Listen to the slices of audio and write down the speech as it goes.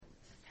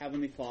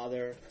Heavenly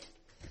Father,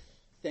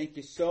 thank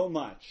you so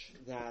much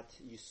that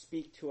you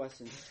speak to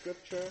us in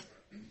Scripture.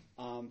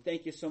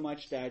 Thank you so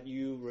much that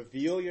you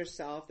reveal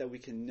yourself, that we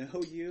can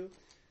know you.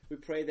 We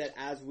pray that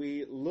as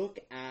we look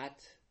at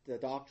the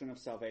doctrine of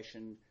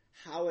salvation,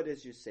 how it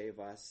is you save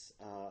us,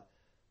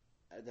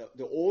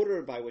 the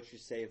order by which you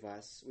save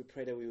us, we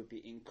pray that we would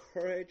be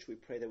encouraged. We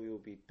pray that we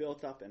would be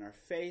built up in our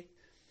faith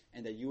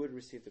and that you would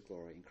receive the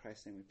glory. In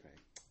Christ's name we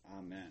pray.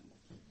 Amen.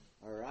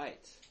 All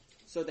right.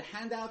 So the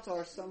handouts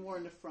are somewhere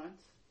in the front.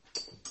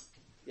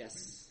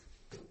 Yes.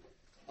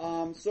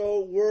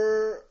 So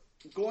we're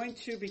going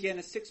to begin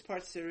a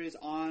 6-part series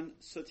on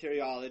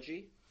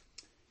soteriology.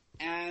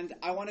 And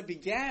I want to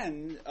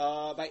begin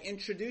by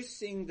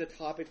introducing the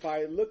topic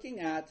by looking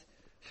at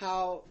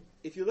how,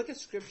 if you look at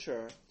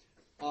Scripture,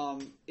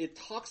 it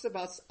talks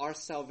about our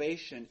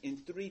salvation in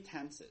 3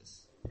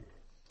 tenses.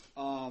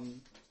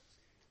 And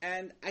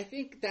I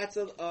think that's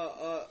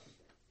a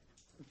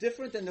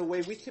different than the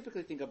way we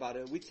typically think about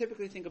it. We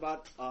typically think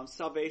about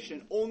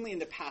salvation only in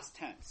the past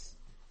tense,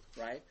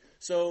 right?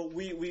 So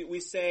we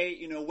say,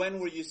 when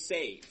were you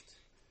saved?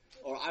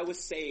 Or I was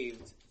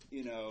saved,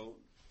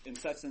 in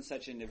such and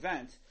such an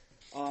event.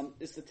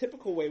 It's the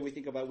typical way we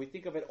think about it. We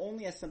think of it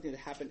only as something that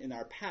happened in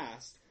our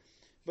past.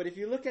 But if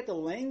you look at the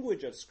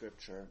language of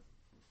Scripture,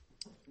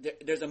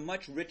 there's a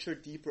much richer,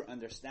 deeper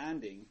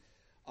understanding.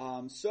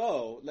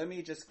 So let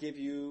me just give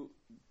you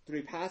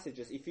 3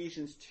 passages.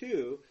 Ephesians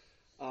 2,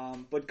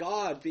 but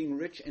God, being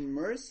rich in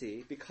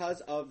mercy,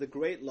 because of the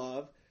great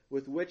love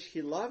with which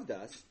he loved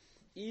us,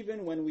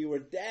 even when we were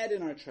dead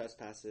in our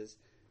trespasses,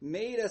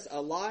 made us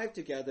alive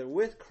together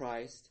with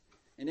Christ.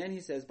 And then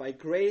he says, by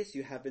grace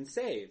you have been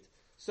saved.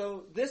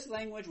 So this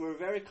language we're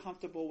very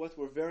comfortable with,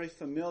 we're very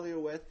familiar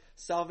with.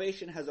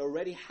 Salvation has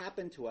already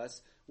happened to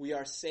us. We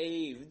are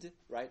saved,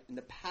 right, in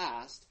the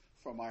past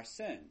from our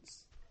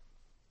sins.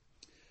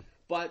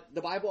 But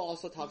the Bible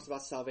also talks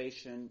about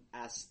salvation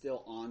as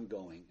still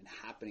ongoing and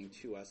happening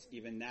to us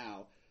even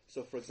now.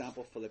 So, for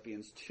example,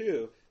 Philippians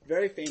 2,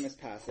 very famous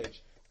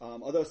passage.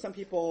 Although some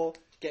people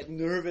get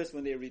nervous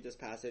when they read this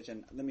passage,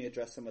 and let me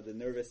address some of the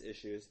nervous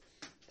issues.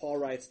 Paul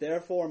writes,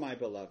 therefore, my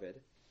beloved,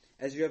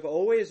 as you have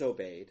always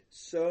obeyed,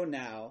 so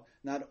now,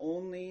 not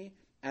only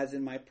as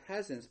in my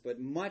presence,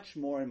 but much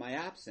more in my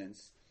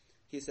absence,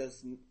 he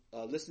says,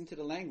 listen to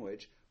the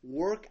language,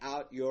 work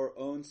out your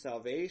own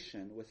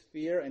salvation with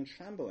fear and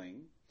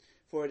trembling,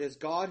 for it is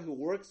God who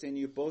works in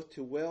you both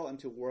to will and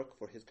to work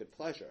for his good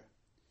pleasure.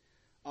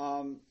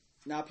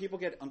 Now, people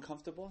get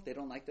uncomfortable. They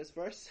don't like this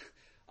verse.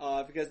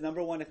 Because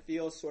number one, it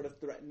feels sort of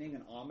threatening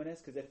and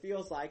ominous, because it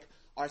feels like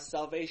our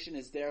salvation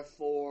is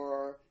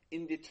therefore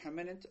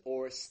indeterminate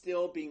or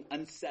still being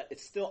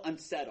it's still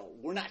unsettled.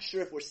 We're not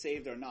sure if we're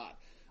saved or not.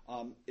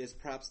 Is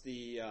perhaps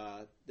the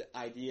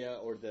idea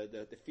or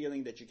the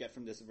feeling that you get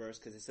from this verse,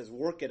 because it says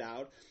work it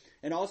out.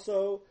 And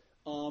also,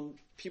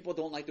 people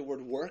don't like the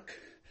word work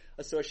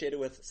associated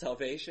with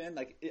salvation.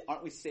 Like,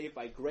 aren't we saved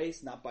by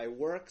grace, not by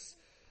works?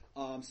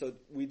 So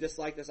we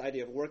dislike this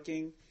idea of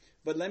working.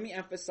 But let me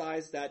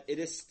emphasize that it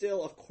is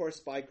still, of course,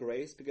 by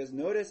grace, because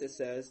notice it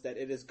says that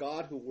it is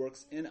God who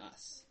works in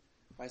us.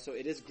 Right? So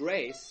it is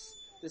grace.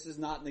 This is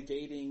not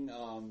negating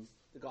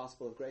the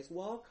gospel of grace.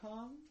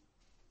 Welcome.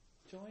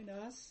 Join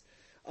us.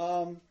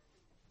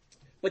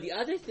 But the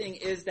other thing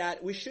is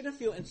that we shouldn't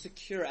feel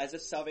insecure as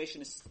if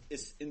salvation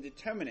is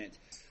indeterminate.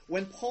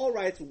 When Paul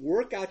writes,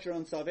 work out your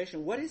own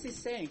salvation, what is he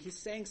saying? He's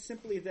saying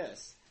simply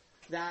this,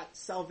 that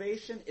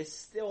salvation is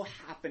still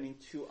happening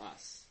to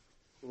us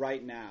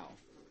right now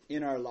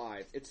in our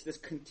lives. It's this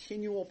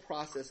continual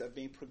process of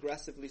being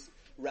progressively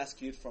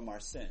rescued from our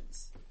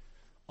sins.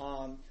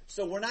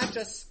 So we're not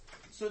just,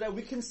 so that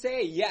we can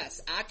say,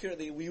 yes,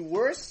 accurately, we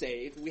were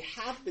saved, we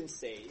have been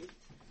saved,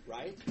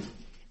 right?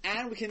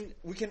 And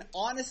we can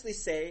honestly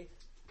say,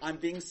 I'm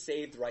being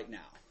saved right now,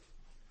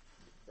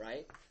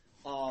 right?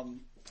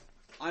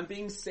 I'm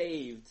being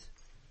saved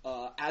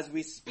as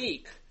we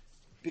speak,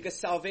 because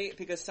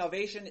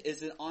salvation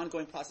is an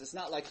ongoing process. It's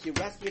not like he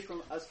rescued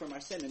us from our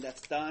sin and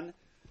that's done.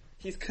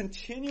 He's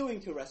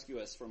continuing to rescue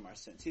us from our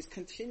sins. He's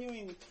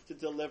continuing to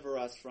deliver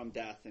us from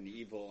death and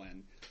evil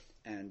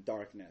and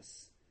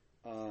darkness.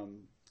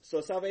 So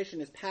salvation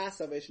is past,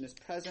 salvation is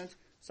present,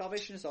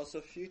 salvation is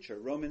also future.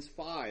 Romans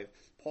 5,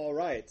 Paul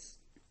writes,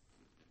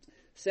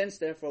 since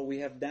therefore we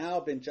have now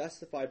been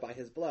justified by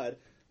his blood,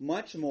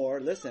 much more,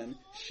 listen,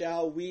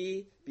 shall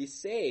we be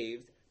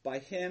saved by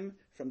him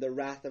from the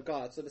wrath of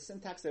God. So the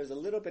syntax there is a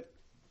little bit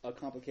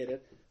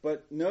complicated,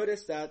 but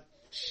notice that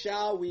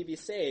shall we be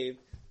saved,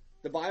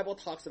 the Bible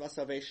talks about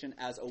salvation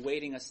as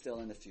awaiting us still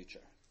in the future.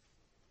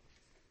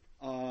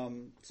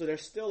 So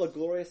there's still a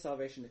glorious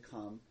salvation to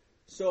come.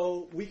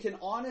 So we can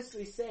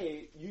honestly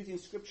say, using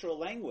scriptural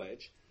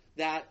language,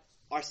 that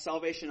our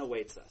salvation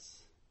awaits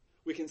us.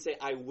 We can say,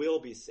 I will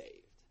be saved.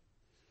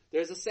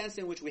 There's a sense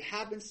in which we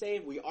have been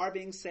saved, we are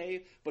being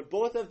saved, but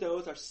both of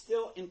those are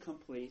still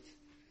incomplete,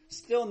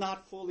 still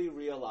not fully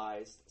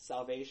realized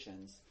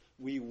salvations.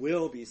 We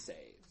will be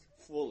saved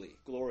fully,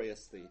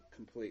 gloriously,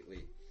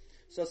 completely.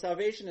 So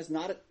salvation is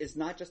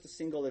not just a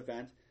single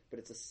event, but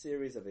it's a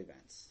series of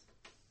events.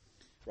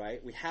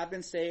 Right? We have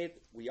been saved,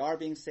 we are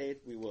being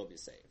saved, we will be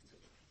saved.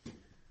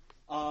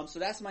 So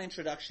that's my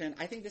introduction.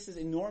 I think this is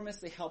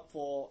enormously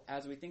helpful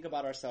as we think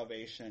about our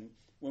salvation,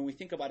 when we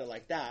think about it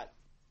like that,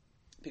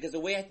 because the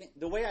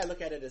way I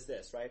look at it is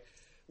this, right?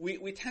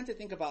 We tend to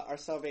think about our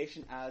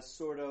salvation as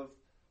sort of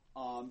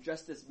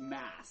just this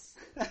mass,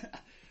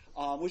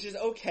 which is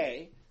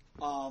okay.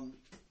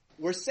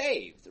 We're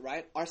saved,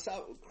 right?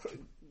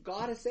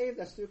 God has saved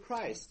us through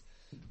Christ.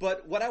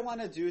 But what I want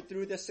to do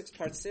through this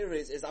 6-part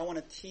series is I want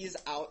to tease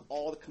out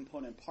all the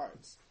component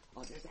parts.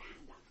 Oh, there's a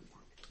handout.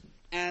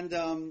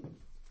 And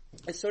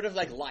it's sort of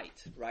like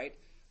light, right?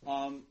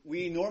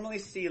 We normally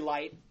see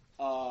light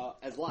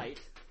as light,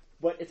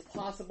 but it's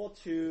possible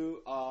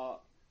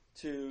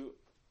to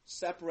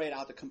separate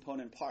out the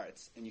component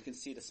parts, and you can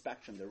see the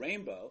spectrum, the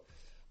rainbow.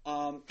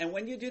 And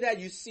when you do that,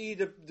 you see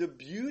the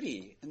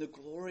beauty and the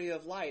glory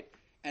of light.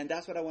 And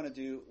that's what I want to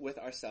do with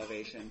our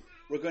salvation.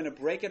 We're going to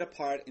break it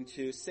apart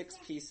into 6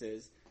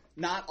 pieces,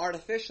 not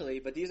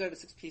artificially, but these are the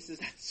 6 pieces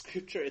that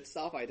Scripture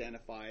itself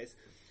identifies.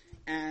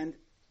 And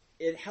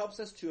it helps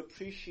us to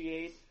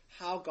appreciate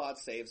how God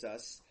saves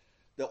us,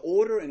 the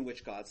order in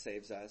which God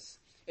saves us.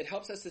 It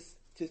helps us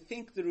to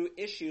think through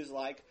issues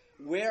like,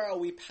 where are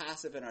we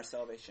passive in our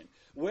salvation?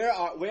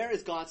 Where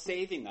is God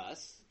saving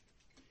us?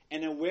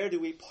 And then where do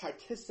we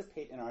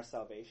participate in our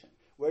salvation?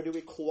 Where do we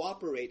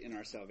cooperate in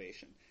our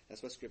salvation?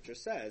 That's what Scripture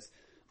says.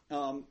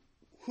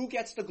 Who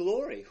gets the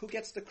glory? Who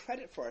gets the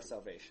credit for our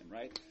salvation,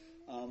 right?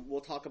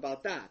 We'll talk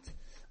about that.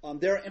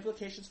 There are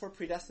implications for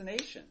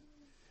predestination.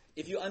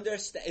 If you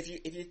understand,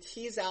 if you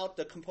tease out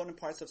the component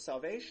parts of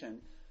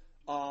salvation,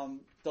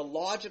 the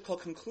logical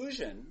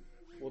conclusion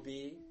will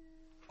be,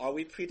 are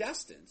we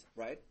predestined,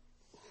 right?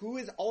 Who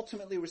is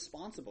ultimately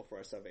responsible for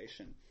our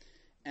salvation?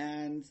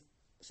 And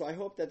so I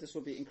hope that this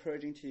will be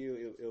encouraging to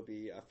you. It will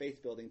be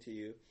faith-building to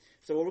you.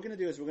 So what we're going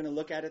to do is we're going to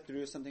look at it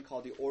through something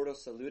called the Ordo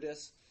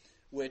Salutis,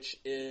 which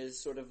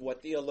is sort of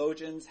what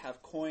theologians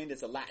have coined.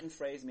 It's a Latin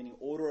phrase meaning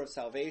order of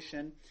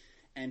salvation.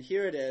 And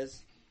here it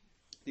is.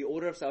 The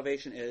order of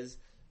salvation is,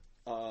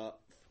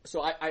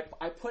 so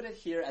I put it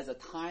here as a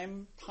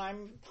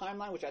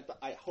timeline, which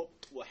I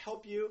hope will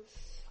help you.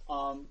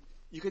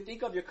 You could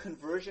think of your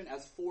conversion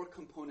as 4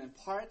 component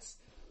parts.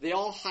 They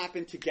all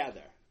happen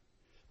together,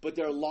 but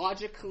they're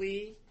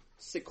logically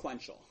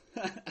sequential,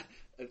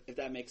 if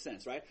that makes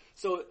sense, right?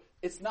 So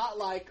it's not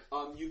like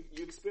you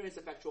experience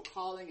effectual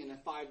calling, and then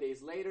 5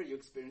 days later you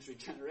experience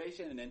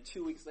regeneration, and then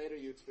 2 weeks later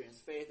you experience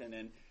faith, and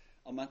then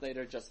a month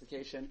later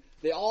justification.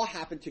 They all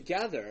happen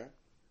together,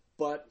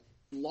 but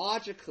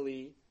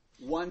logically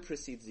one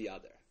precedes the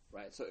other,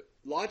 right? So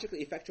logically,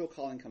 effectual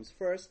calling comes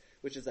first,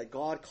 which is that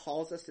God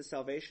calls us to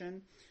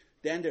salvation.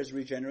 Then there's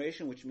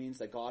regeneration, which means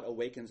that God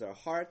awakens our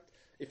heart.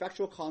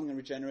 Effectual calling and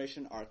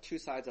regeneration are 2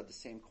 sides of the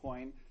same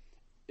coin.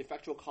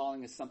 Effectual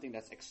calling is something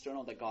that's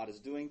external that God is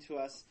doing to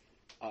us.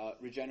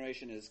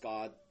 Regeneration is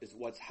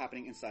what's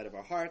happening inside of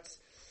our hearts.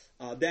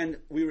 Then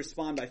we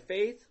respond by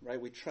faith,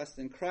 right? We trust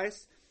in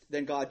Christ.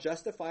 Then God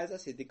justifies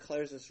us. He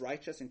declares us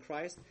righteous in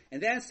Christ.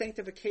 And then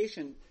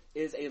sanctification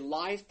is a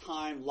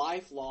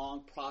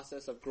lifelong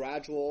process of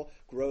gradual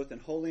growth in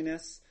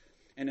holiness.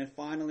 And then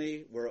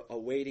finally, we're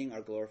awaiting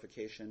our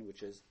glorification,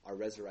 which is our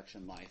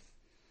resurrection life.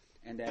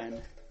 And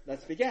then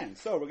let's begin.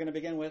 So we're going to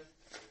begin with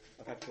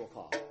effectual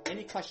call.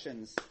 Any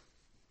questions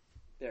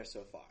there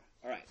so far?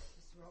 All right.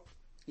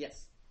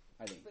 Yes,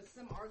 Eileen. But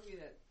some argue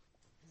that,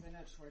 because I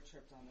know Troy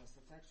tripped on this,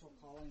 effectual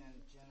calling and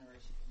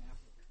generation can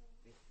happen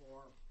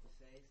before the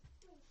faith,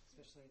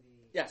 especially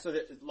the... Yeah, so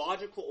the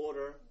logical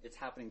order, it's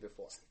happening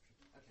before.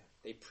 Okay.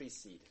 They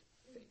precede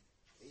faith.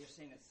 But you're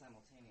saying it's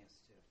simultaneous,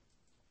 too.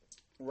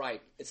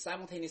 Right. It's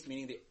simultaneous,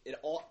 meaning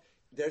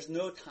there's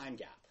no time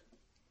gap.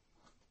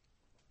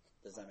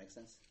 Does that make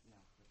sense? No,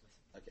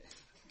 it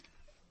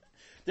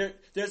doesn't. Okay.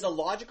 There's a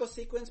logical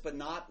sequence, but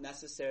not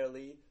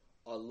necessarily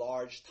a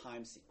large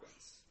time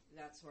sequence.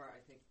 That's where I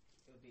think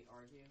it would be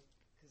argued,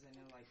 because I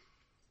know, like,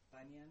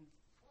 Bunyan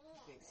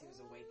thinks he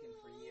was awakened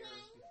for years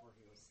before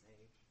he was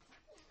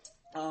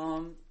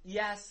saved.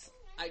 Yes,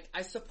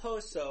 I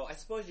suppose so. I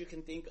suppose you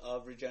can think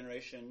of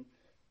regeneration,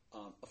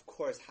 of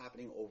course,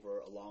 happening over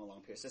a long,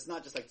 long period. So it's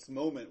not just like this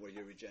moment where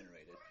you're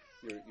regenerated.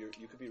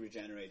 You could be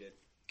regenerated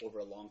over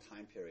a long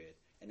time period.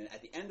 And then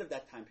at the end of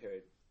that time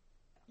period,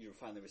 you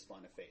finally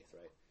respond to faith,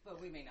 right? But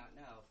we may not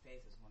know.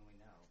 Faith is one we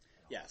know.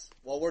 Yes.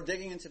 Well, we're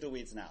digging into the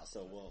weeds now,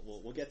 so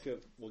we'll get to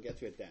it. We'll get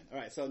to it then. All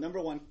right. So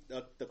number 1,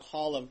 the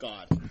call of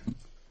God.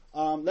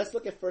 Let's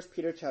look at 1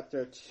 Peter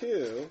chapter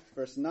 2,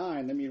 verse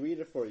 9. Let me read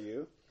it for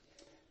you.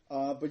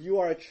 But you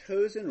are a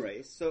chosen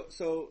race.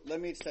 So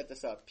let me set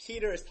this up.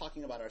 Peter is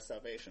talking about our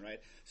salvation, right?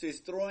 So he's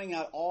throwing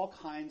out all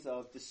kinds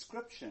of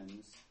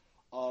descriptions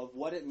of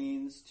what it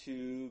means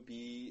to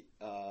be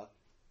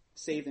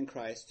saved in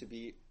Christ, to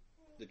be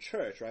the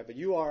church, right? But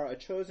you are a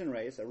chosen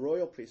race, a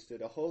royal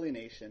priesthood, a holy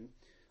nation,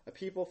 a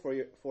people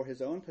for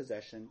his own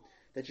possession,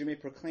 that you may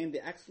proclaim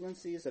the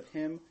excellencies of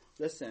him,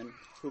 listen,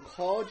 who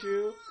called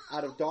you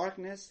out of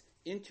darkness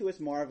into his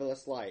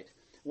marvelous light.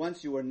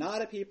 Once you were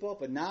not a people,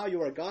 but now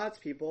you are God's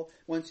people.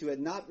 Once you had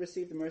not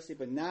received the mercy,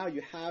 but now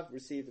you have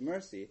received the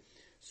mercy.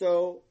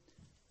 So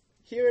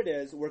here it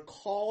is. We're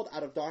called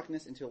out of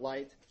darkness into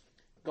light.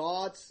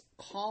 God's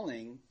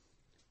calling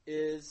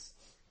is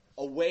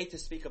a way to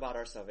speak about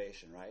our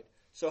salvation, right?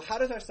 So how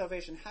does our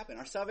salvation happen?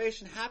 Our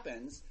salvation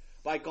happens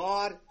by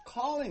God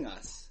calling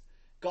us.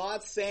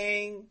 God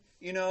saying,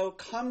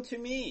 come to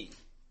me,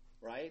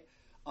 right?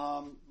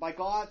 By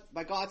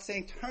God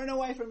saying, turn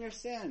away from your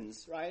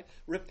sins, right?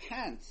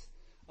 Repent.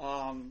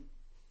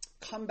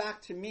 Come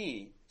back to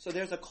me. So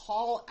there's a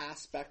call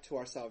aspect to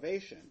our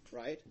salvation,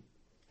 right?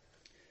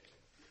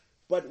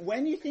 But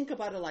when you think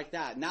about it like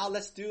that, now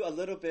let's do a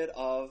little bit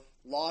of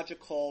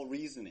logical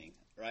reasoning,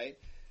 right?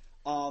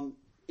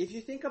 If you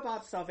think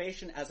about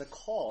salvation as a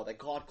call, that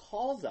God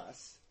calls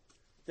us,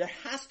 there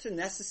has to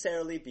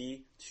necessarily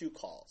be two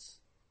calls.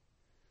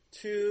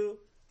 Two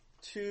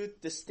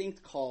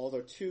distinct calls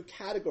or two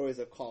categories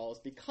of calls,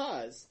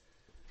 because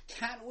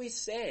can't we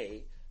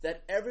say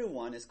that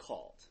everyone is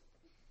called,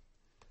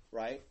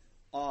 right?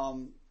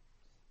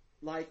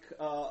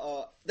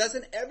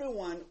 Doesn't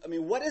everyone,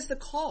 what is the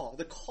call?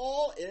 The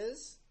call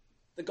is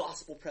the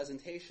gospel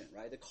presentation,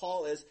 right? The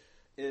call is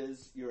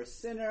you're a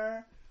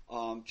sinner,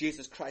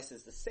 Jesus Christ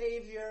is the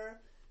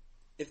Savior.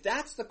 If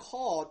that's the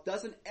call,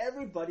 doesn't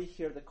everybody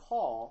hear the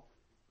call,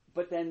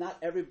 but then not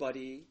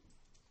everybody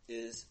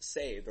is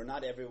saved, or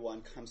not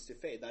everyone comes to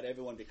faith, not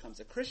everyone becomes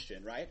a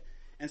Christian, right?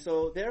 And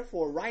so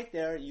therefore, right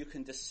there, you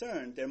can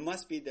discern there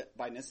must be,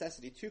 by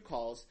necessity, two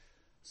calls.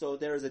 So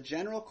there is a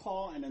general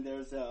call, and then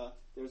there's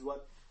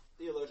what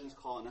theologians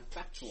call an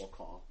effectual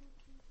call.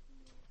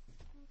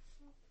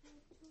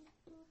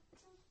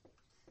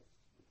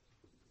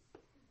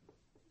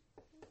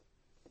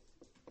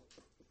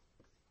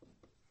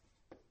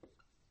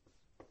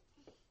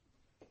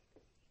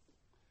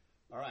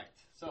 All right,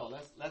 so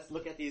let's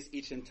look at these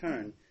each in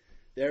turn.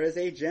 There is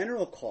a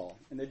general call,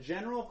 and the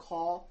general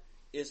call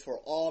is for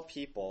all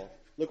people.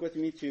 Look with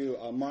me to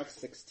Mark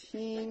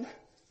 16.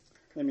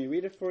 Let me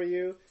read it for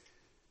you.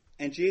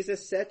 And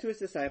Jesus said to his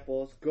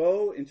disciples,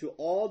 "Go into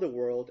all the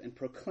world and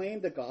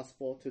proclaim the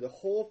gospel to the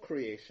whole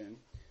creation.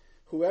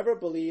 Whoever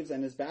believes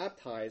and is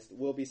baptized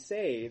will be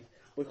saved,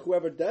 but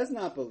whoever does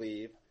not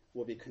believe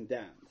will be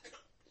condemned."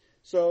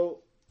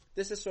 So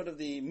this is sort of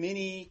the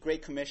mini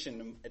Great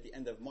Commission at the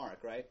end of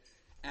Mark, right?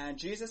 And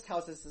Jesus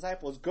tells his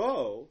disciples,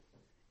 go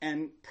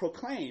and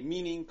proclaim,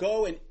 meaning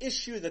go and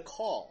issue the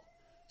call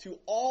to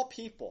all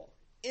people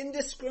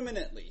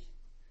indiscriminately.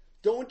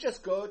 Don't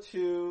just go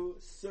to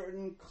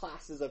certain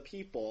classes of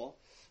people.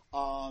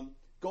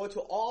 Go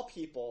to all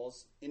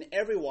peoples in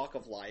every walk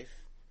of life,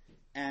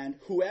 and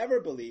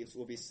whoever believes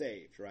will be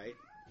saved, right?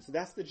 So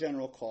that's the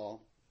general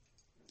call.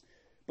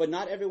 But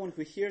not everyone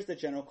who hears the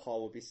general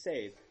call will be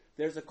saved.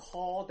 There's a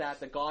call that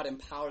the God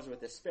empowers with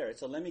the Spirit.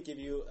 So let me give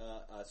you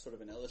a sort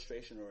of an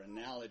illustration or an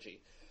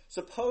analogy.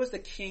 Suppose the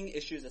king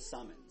issues a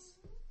summons.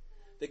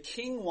 The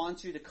king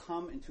wants you to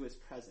come into his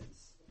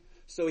presence.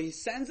 So he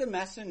sends a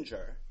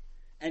messenger,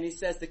 and he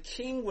says the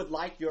king would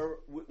like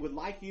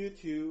you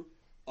to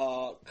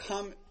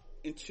come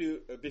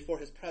into before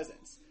his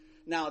presence.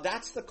 Now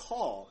that's the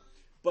call,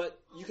 but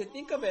you can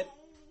think of it.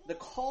 The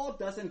call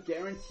doesn't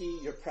guarantee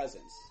your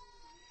presence,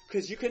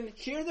 because you can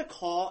hear the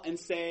call and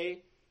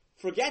say,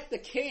 "Forget the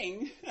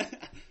king,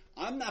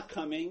 I'm not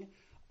coming."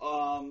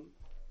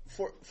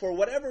 For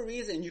whatever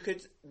reason, you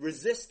could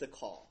resist the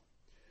call.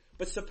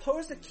 But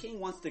suppose the king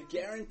wants to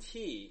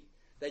guarantee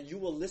that you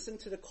will listen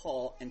to the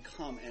call and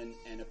come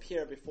and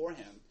appear before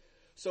him.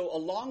 So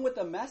along with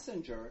the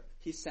messenger,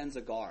 he sends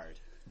a guard.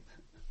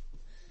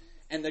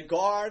 And the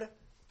guard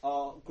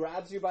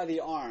grabs you by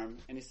the arm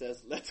and he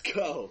says, "Let's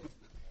go."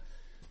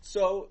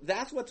 So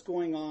that's what's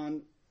going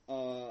on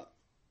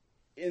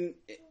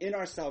in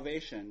our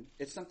salvation.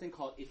 It's something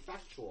called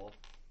effectual.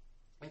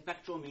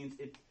 Effectual means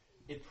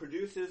it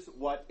produces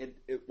what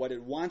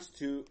it wants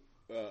to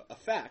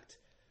affect.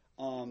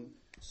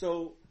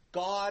 So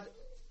God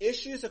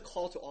issues a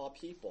call to all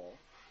people,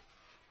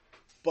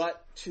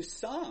 but to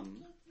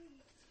some,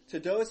 to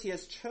those he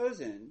has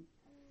chosen,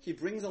 he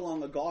brings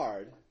along a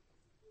guard,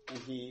 and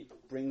he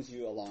brings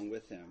you along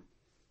with him.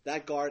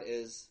 That guard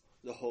is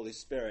the Holy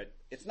Spirit.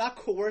 It's not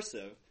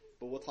coercive,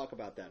 but we'll talk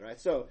about that, right?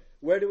 So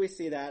where do we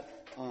see that?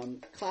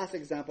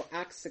 Classic example,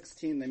 Acts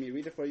 16. Let me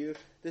read it for you.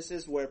 This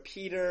is where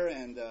Peter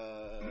and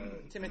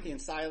Timothy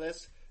and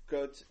Silas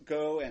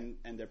go and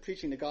they're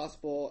preaching the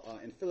gospel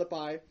in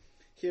Philippi.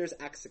 Here's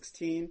Acts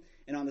 16.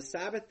 And on the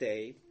Sabbath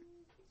day,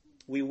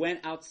 we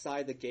went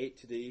outside the gate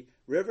to the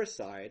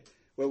riverside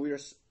where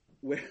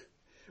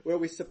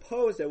we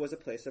supposed there was a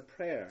place of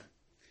prayer.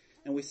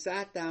 And we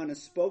sat down and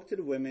spoke to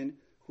the women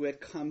who had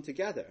come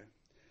together.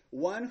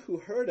 One who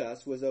heard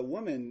us was a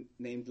woman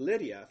named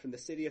Lydia from the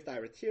city of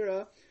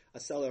Thyatira, a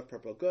seller of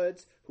purple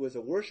goods, who was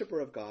a worshiper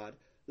of God.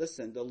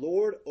 Listen, the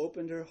Lord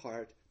opened her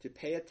heart to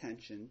pay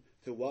attention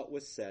to what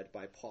was said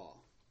by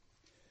Paul.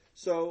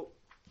 So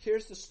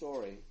here's the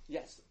story.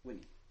 Yes,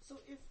 Winnie.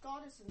 So if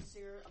God is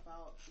sincere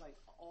about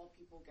all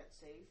people get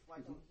saved, why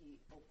don't he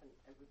open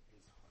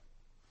everybody's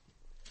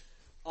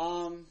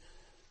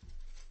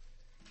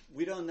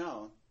We don't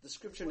know. The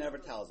scripture never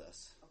tells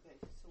us. Okay,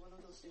 so one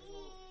of those things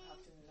we'll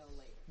have to know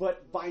later.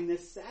 But by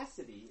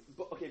necessity,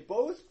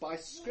 both by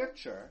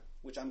scripture,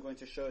 which I'm going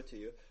to show to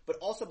you, but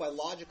also by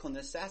logical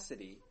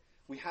necessity,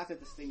 we have to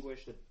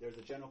distinguish that there's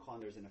a general call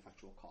and there's an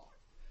effectual call.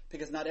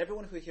 Because not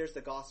everyone who hears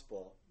the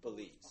gospel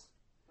believes.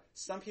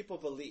 Some people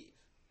believe.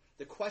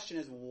 The question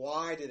is,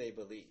 why do they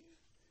believe?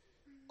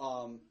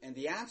 And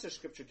the answer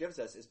scripture gives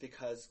us is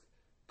because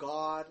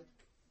God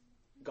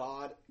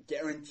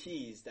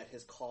guarantees that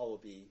his call will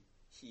be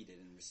heeded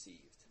and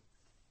received.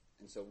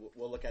 And so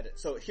we'll look at it.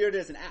 So here it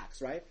is in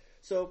Acts, right?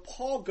 So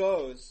Paul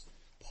goes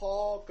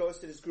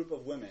to this group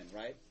of women,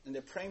 right? And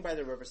they're praying by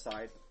the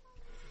riverside.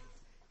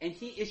 And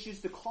he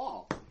issues the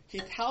call. He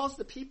tells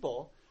the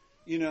people,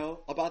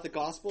 about the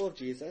gospel of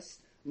Jesus.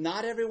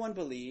 Not everyone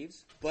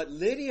believes, but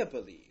Lydia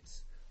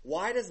believes.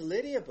 Why does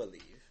Lydia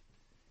believe?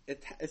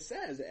 It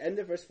says, at the end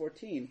of verse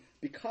 14,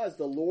 because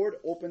the Lord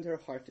opened her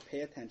heart to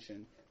pay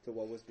attention to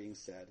what was being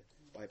said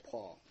by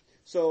Paul.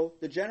 So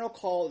the general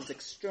call is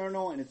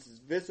external and it's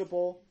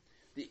visible.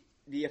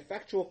 The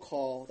effectual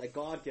call that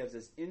God gives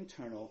is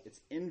internal, it's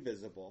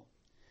invisible.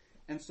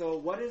 And so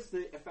what is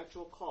the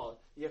effectual call?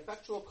 The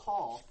effectual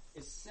call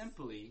is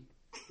simply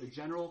the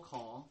general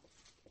call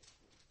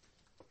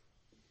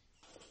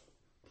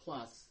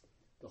plus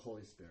the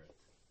Holy Spirit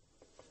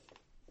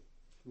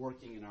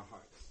working in our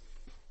hearts.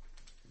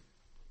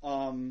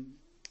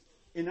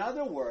 In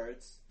other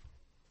words,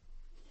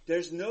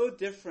 there's no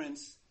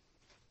difference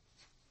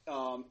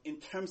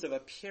in terms of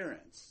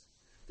appearance.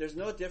 There's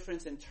no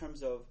difference in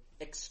terms of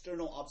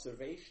external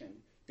observation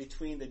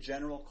between the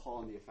general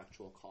call and the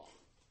effectual call,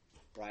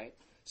 right?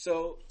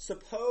 So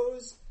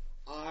suppose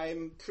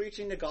I'm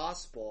preaching the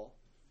gospel.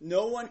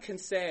 No one can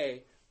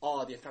say,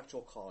 oh, the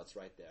effectual call, it's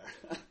right there.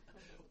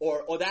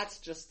 or that's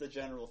just the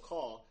general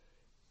call.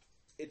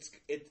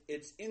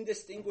 It's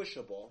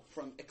indistinguishable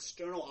from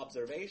external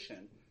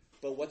observation,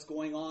 but what's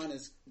going on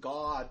is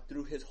God,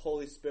 through his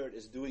Holy Spirit,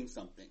 is doing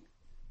something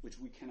which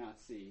we cannot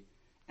see.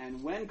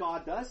 And when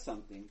God does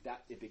something,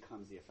 that it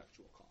becomes the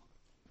effectual call.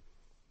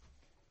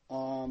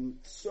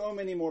 So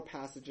many more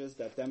passages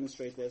that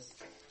demonstrate this.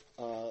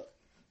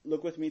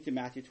 Look with me to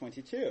Matthew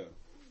 22.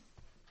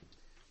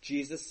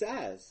 Jesus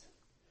says,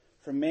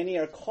 "For many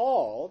are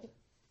called,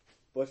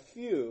 but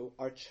few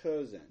are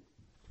chosen."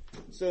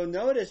 So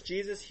notice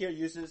Jesus here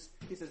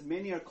he says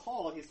many are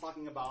called. He's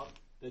talking about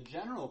the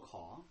general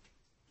call.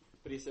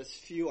 But he says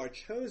few are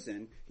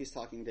chosen. He's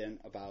talking then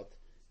about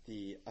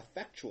the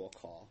effectual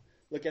call.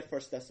 Look at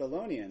 1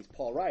 Thessalonians.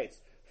 Paul writes,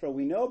 "For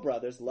we know,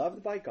 brothers,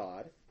 loved by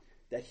God,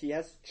 that he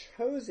has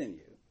chosen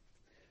you,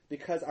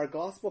 because our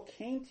gospel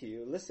came to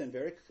you." Listen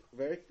very,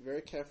 very,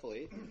 very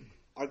carefully.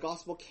 Our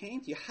gospel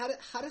came to you.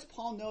 How does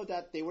Paul know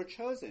that they were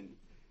chosen?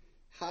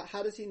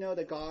 How does he know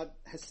that God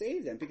has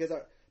saved them? Because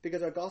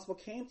our gospel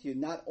came to you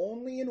not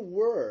only in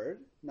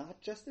word,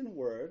 not just in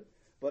word,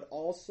 but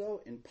also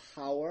in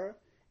power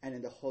and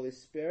in the Holy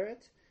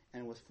Spirit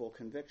and with full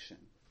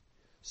conviction.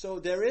 So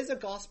there is a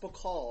gospel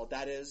call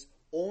that is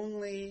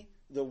only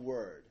the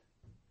word,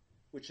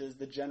 which is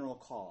the general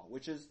call,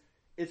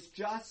 it's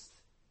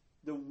just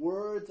the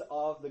words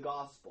of the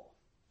gospel.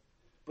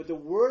 But the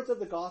words of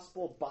the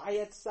gospel by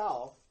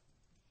itself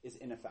is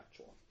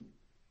ineffectual.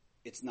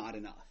 It's not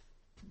enough.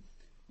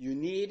 You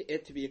need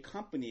it to be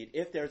accompanied.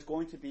 If there's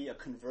going to be a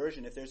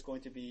conversion, if there's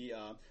going to be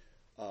a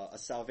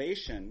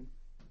salvation,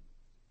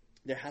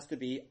 there has to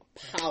be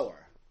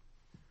power.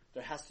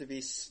 There has to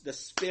be the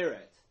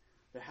Spirit.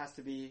 There has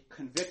to be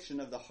conviction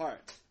of the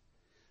heart.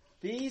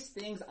 These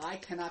things I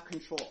cannot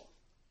control.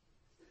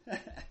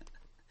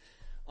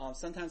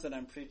 Sometimes when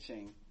I'm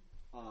preaching,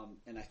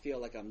 and I feel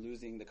like I'm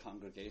losing the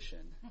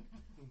congregation,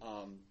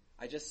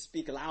 I just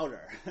speak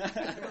louder.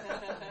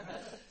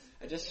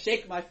 I just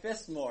shake my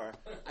fist more.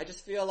 I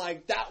just feel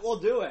like that will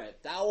do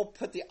it. That will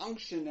put the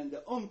unction and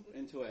the oomph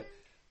into it.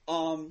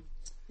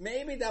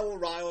 Maybe that will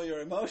rile your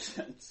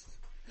emotions.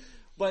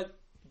 But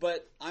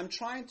I'm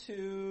trying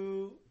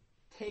to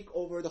take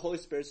over the Holy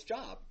Spirit's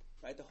job,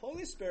 right? The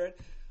Holy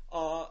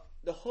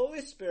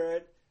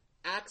Spirit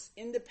acts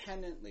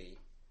independently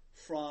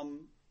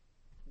from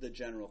the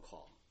general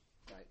call,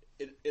 right?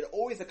 It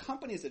always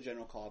accompanies the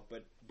general call,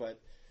 but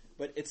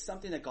it's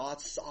something that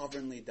God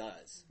sovereignly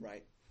does,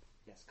 right?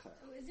 Yes, Claire.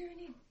 So is there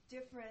any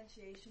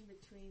differentiation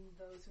between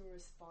those who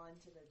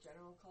respond to the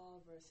general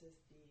call versus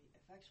the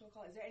effectual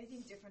call? Is there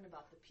anything different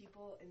about the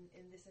people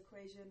in this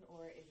equation,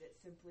 or is it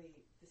simply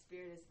the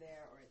Spirit is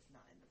there or it's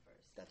not in the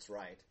first? That's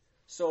right.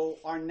 So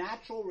our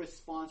natural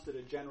response to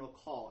the general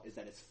call is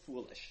that it's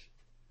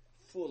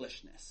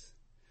foolishness.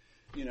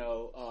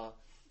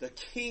 The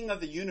king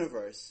of the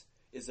universe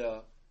is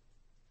a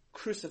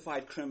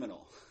crucified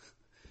criminal,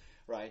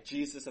 right?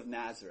 Jesus of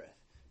Nazareth.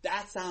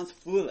 That sounds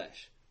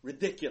foolish,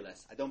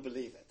 ridiculous. I don't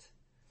believe it.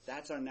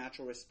 That's our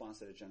natural response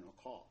to the general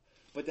call.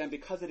 But then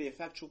because of the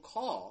effectual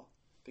call,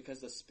 because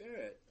the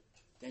Spirit,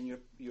 then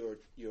you're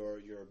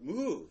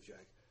moved. You're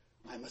like,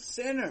 I'm a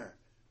sinner.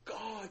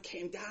 God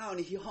came down.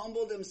 He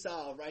humbled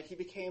himself, right? He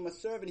became a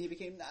servant. He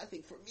became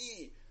nothing for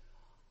me.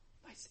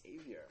 My my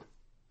Savior.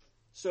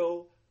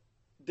 So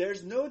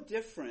there's no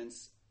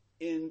difference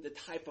in the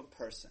type of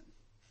person.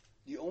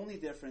 The only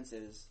difference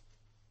is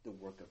the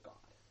work of God.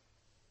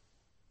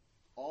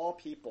 All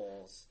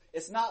peoples.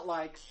 It's not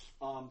like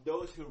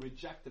those who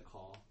reject the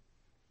call.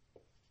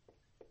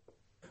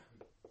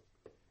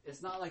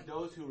 It's not like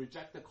those who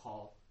reject the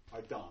call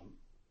are dumb,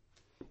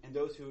 and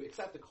those who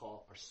accept the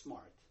call are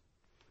smart,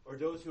 or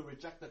those who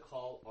reject the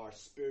call are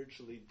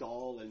spiritually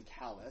dull and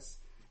callous,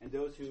 and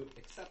those who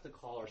accept the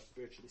call are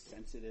spiritually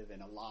sensitive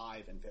and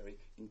alive and very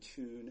in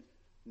tune.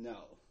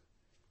 No.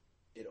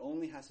 It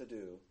only has to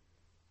do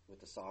with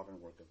the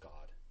sovereign work of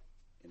God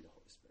in the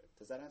Holy Spirit.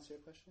 Does that answer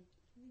your question?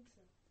 I think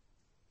so.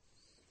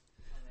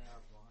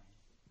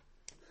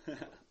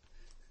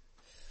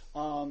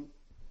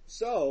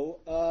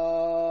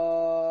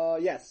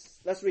 Yes,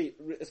 let's read.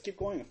 Let's keep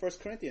going. 1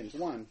 Corinthians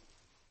 1.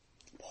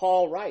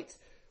 Paul writes,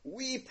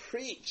 we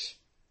preach.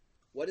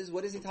 What is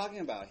he talking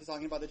about? He's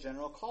talking about the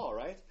general call,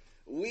 right?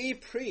 We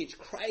preach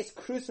Christ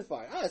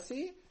crucified.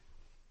 See?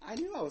 I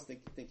knew I was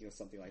thinking of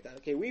something like that.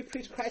 Okay, we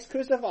preach Christ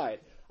crucified,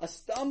 a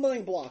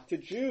stumbling block to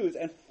Jews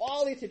and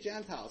folly to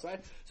Gentiles,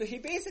 right? So he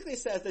basically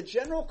says the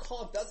general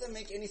call doesn't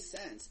make any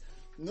sense.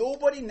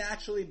 Nobody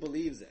naturally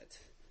believes it.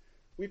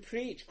 We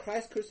preach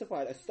Christ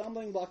crucified, a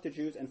stumbling block to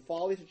Jews and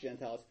folly to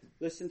Gentiles.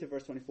 Listen to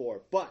verse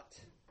 24. But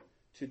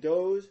to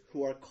those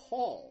who are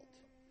called,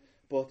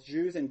 both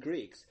Jews and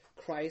Greeks,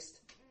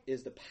 Christ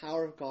is the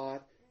power of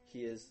God. He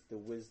is the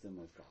wisdom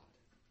of God.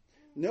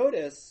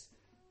 Notice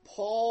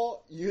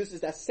Paul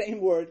uses that same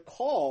word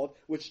called,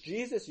 which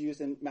Jesus used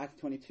in Matthew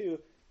 22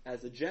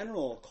 as a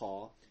general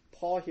call.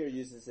 Paul here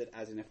uses it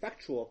as an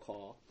effectual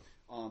call,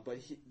 but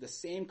the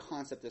same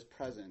concept is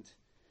present,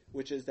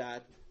 which is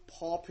that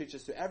Paul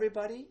preaches to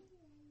everybody,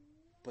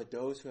 but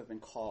those who have been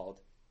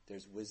called,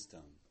 there's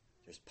wisdom,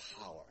 there's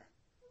power,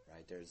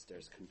 right?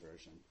 There's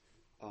conversion.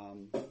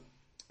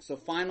 So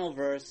final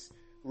verse,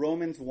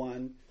 Romans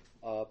 1,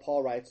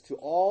 Paul writes, to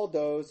all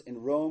those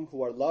in Rome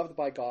who are loved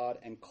by God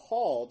and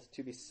called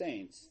to be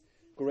saints,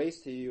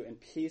 grace to you and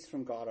peace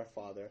from God our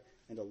Father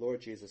and the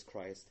Lord Jesus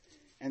Christ.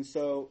 And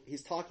so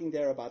he's talking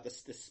there about the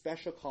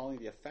special calling,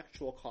 the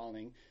effectual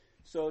calling.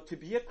 So to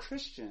be a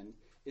Christian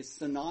is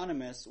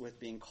synonymous with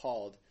being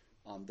called.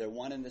 They're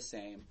one and the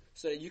same.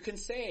 So that you can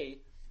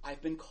say,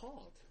 I've been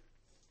called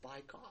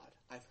by God.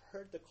 I've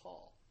heard the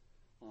call.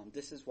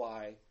 This is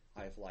why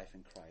I have life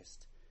in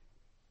Christ.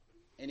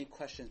 Any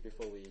questions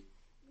before we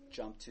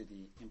jump to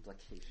the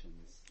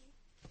implications?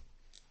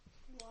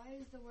 Why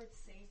is the word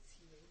saints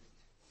used?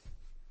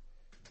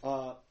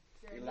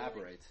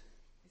 Elaborate.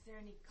 Is there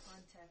any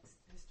context,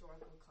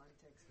 historical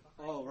context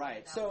behind Oh, right. why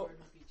that So, word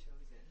would be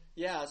chosen?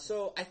 yeah,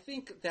 so I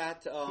think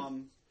that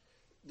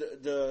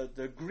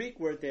the Greek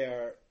word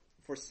there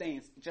for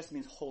saints just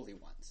means holy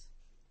ones,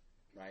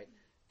 right?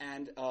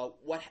 And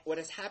what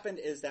has happened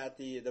is that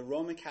the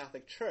Roman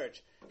Catholic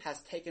Church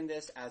has taken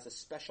this as a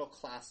special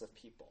class of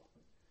people.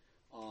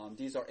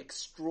 These are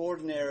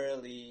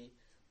extraordinarily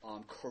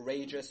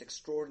courageous,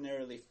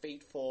 extraordinarily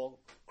faithful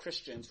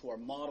Christians who are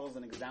models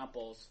and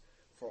examples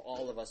for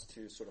all of us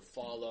to sort of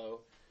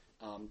follow.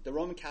 The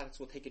Roman Catholics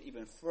will take it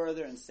even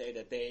further and say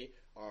that they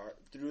are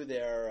through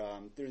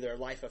their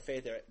life of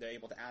faith, they're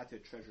able to add to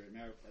the treasure of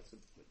merit.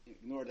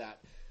 Ignore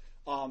that.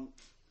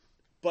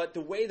 But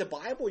the way the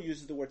Bible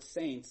uses the word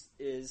saints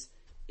is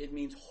it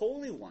means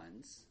holy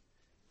ones.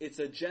 It's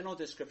a general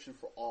description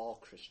for all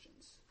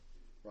Christians,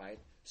 right?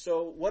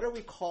 So what are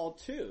we called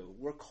to?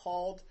 We're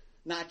called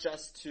not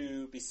just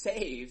to be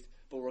saved,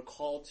 but we're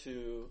called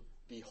to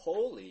be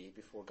holy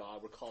before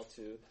God. We're called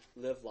to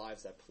live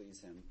lives that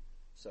please Him.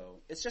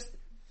 So it's just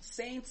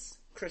saints,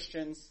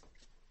 Christians,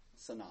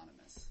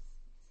 synonymous.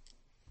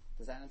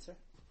 Does that answer?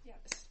 Yeah.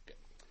 Yes. Good.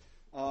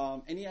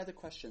 Any other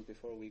questions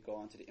before we go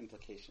on to the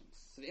implications?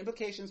 So the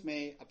implications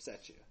may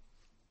upset you.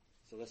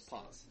 So let's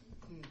pause.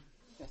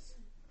 Yes.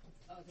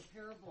 The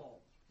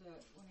parable,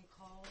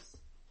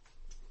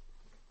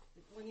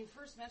 when you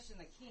first mention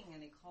the king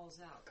and he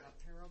calls out that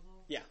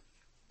parable. Yeah.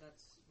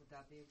 Would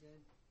that be a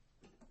good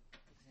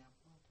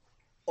example?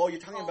 Oh, you're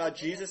talking about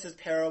Jesus'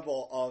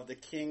 parable of the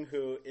king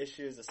who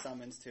issues a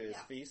summons to his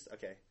feast?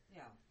 Okay.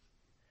 Yeah.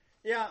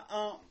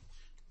 Yeah,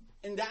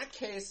 in that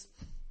case,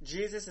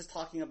 Jesus is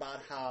talking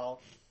about how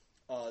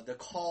the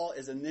call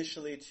is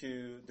initially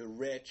to the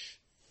rich,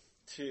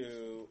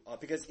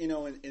 because in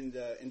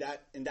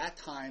that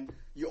time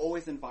you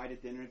always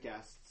invited dinner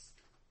guests,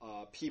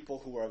 people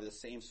who were of the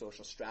same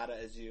social strata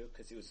as you,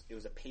 because it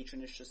was a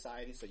patronage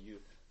society, so you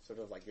sort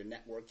of like you're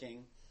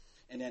networking,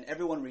 and then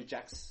everyone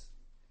rejects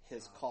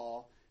his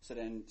call. So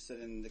then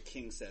the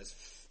king says,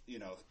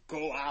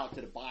 go out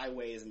to the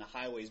byways and the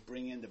highways,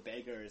 bring in the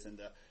beggars and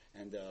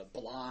the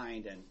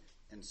blind, and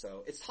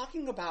so it's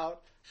talking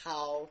about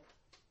how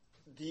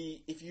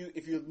if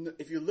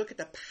you look at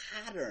the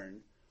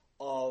pattern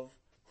of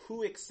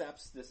who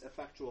accepts this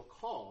effectual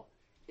call,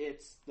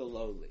 it's the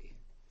lowly,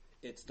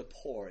 it's the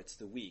poor, it's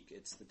the weak,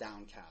 it's the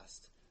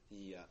downcast,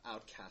 the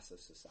outcasts of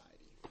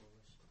society.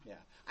 Yeah,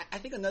 I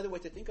think another way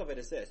to think of it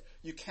is this: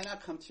 you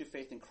cannot come to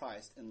faith in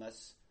Christ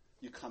unless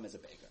you come as a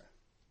beggar.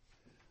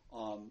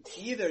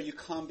 Either you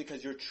come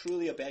because you're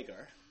truly a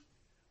beggar,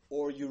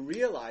 or you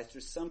realize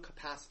through some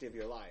capacity of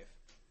your life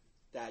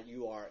that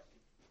you are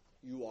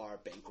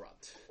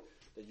bankrupt,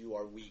 that you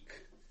are weak.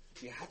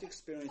 You have to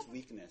experience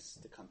weakness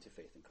to come to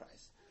faith in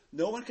Christ.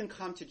 No one can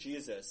come to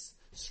Jesus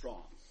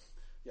strong.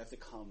 You have to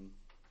come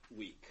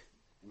weak.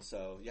 And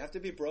so you have to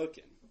be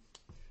broken.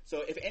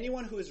 So if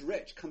anyone who is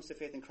rich comes to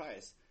faith in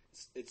Christ,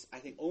 it's I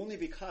think only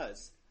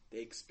because they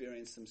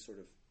experience some sort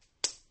of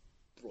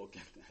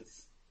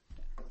brokenness.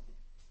 Yeah.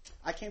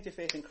 I came to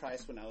faith in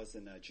Christ when I was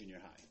in junior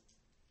high.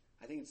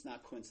 I think it's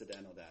not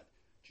coincidental that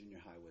junior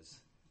high was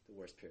the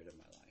worst period of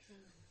my life.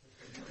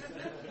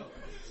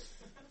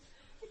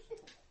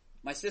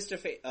 My sister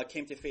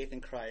came to faith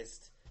in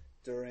Christ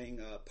during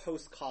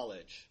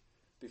post-college,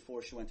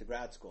 before she went to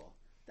grad school.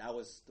 That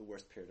was the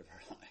worst period of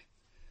her life.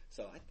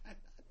 So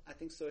I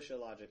think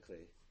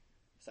sociologically,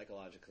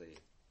 psychologically,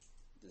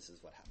 this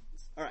is what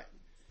happens. All right.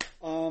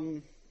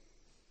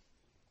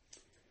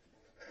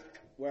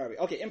 Where are we?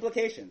 Okay,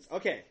 implications.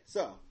 Okay,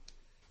 so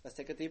let's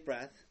take a deep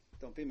breath.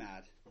 Don't be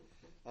mad.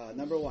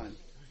 Number one.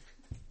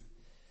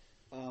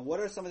 What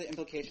are some of the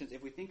implications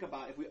if we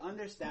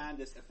understand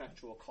this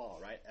effectual call,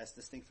 right, as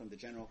distinct from the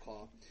general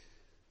call?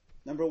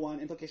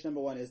 Implication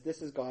number one is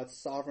this is God's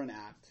sovereign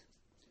act,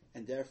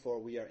 and therefore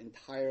we are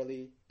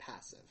entirely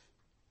passive.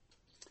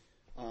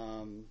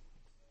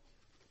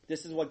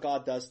 This is what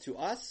God does to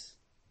us,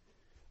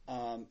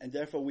 and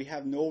therefore we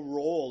have no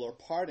role or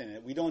part in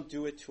it. We don't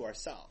do it to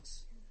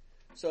ourselves.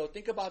 So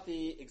think about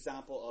the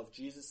example of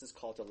Jesus'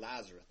 call to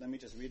Lazarus. Let me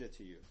just read it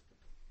to you.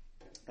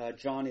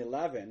 John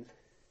 11.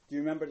 Do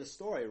you remember the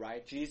story,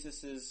 right?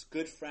 Jesus'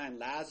 good friend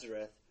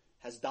Lazarus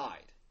has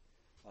died.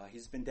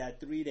 He's been dead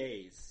 3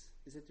 days.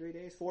 Is it 3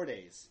 days? 4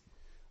 days.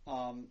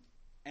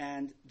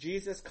 And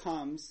Jesus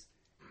comes,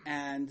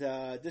 and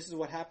this is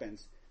what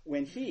happens.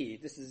 When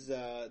this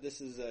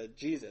is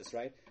Jesus,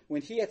 right?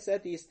 When he had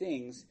said these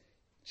things,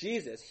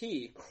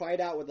 he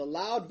cried out with a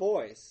loud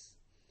voice,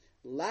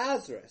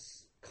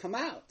 "Lazarus, come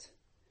out."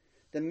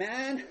 The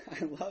man,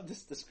 I love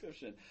this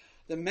description,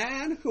 the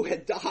man who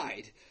had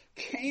died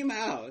came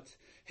out,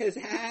 his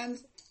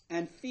hands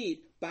and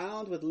feet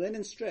bound with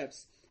linen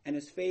strips, and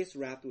his face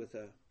wrapped with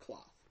a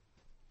cloth.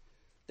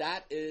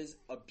 That is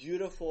a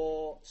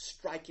beautiful,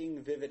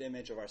 striking, vivid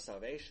image of our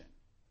salvation.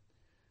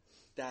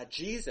 That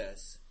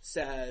Jesus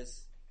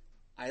says,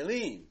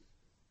 Eileen,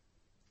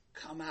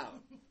 come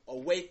out,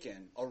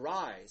 awaken,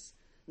 arise.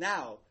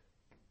 Now,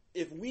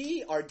 if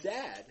we are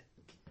dead,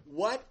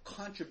 what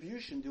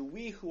contribution do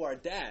we who are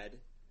dead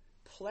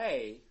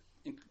play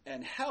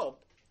and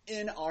help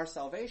in our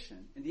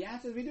salvation? And the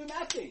answer is we do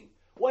nothing.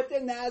 What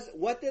did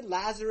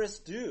Lazarus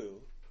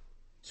do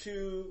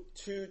to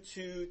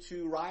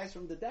rise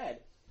from the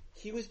dead?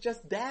 He was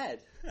just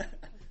dead.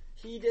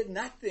 He did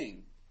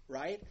nothing,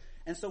 right?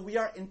 And so we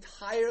are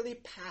entirely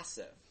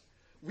passive.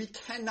 We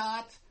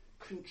cannot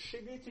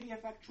contribute to the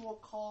effectual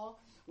call.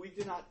 We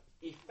do not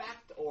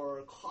effect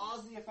or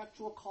cause the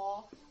effectual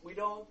call. We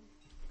don't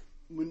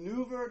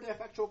maneuver the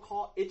effectual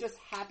call. It just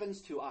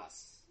happens to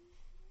us,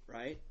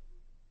 right?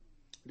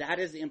 That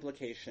is the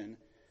implication,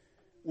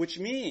 which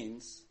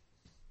means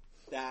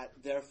that,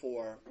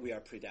 therefore, we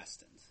are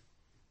predestined.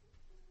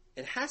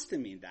 It has to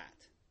mean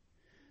that.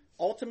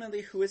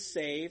 Ultimately, who is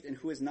saved and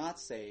who is not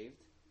saved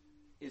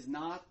is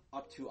not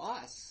up to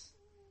us,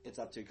 it's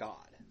up to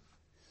God.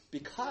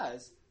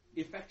 Because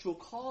effectual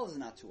call is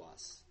not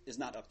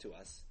up to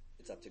us,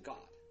 it's up to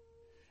God.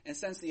 And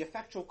since the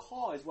effectual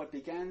call is what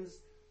begins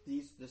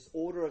this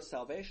order of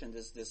salvation,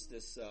 this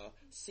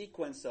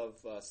sequence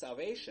of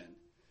salvation,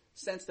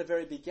 since the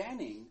very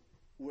beginning,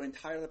 we're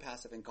entirely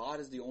passive, and God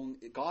is the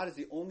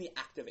only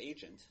active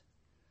agent.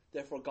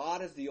 Therefore,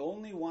 God is the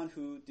only one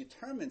who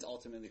determines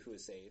ultimately who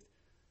is saved.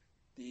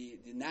 The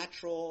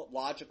natural,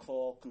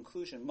 logical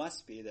conclusion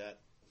must be that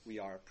we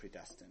are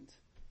predestined.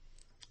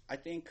 I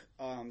think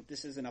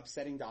this is an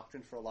upsetting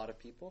doctrine for a lot of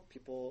people.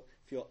 People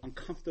feel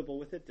uncomfortable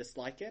with it,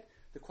 dislike it.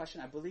 The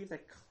question I believe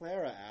that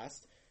Clara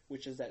asked,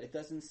 which is that it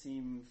doesn't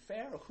seem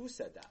fair, or who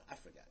said that? I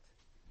forget.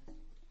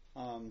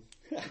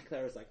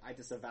 Clara's like, I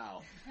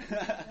disavow.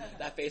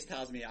 That face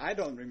tells me I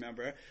don't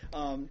remember.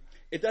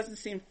 It doesn't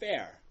seem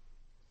fair.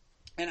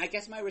 And I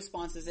guess my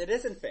response is it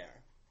isn't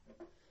fair.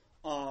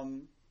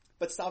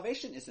 But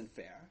salvation isn't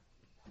fair.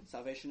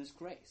 Salvation is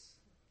grace.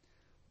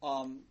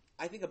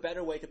 I think a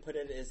better way to put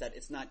it is that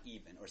it's not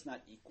even, or it's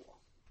not equal.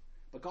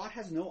 But God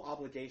has no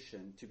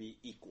obligation to be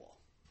equal.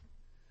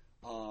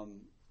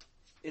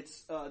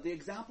 It's the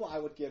example I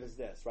would give is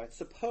this, right?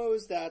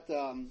 Suppose that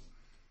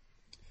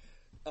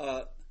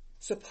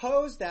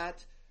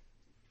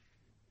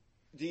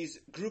these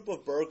group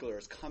of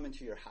burglars come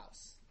into your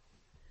house,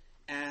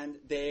 and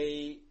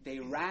they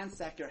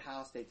ransack your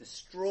house, they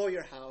destroy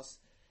your house,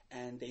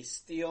 and they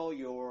steal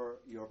your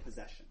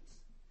possessions.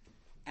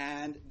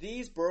 And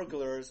these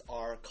burglars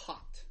are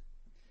caught,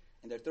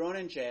 and they're thrown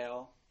in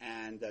jail,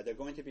 and they're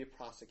going to be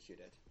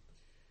prosecuted.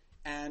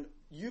 And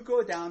you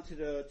go down to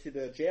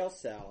the jail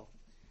cell,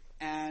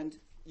 and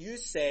you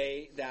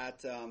say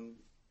that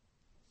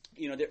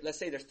let's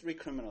say there's 3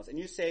 criminals, and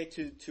you say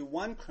to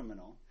one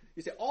criminal,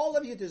 you say, all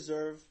of you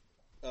deserve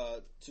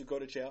to go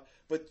to jail,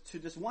 but to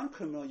this one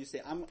criminal, you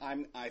say,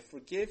 I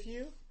forgive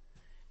you,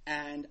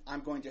 and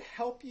I'm going to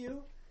help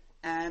you,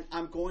 and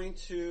I'm going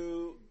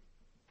to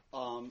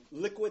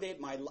liquidate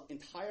my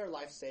entire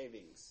life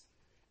savings.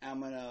 I'm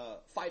going to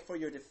fight for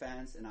your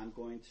defense, and I'm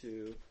going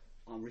to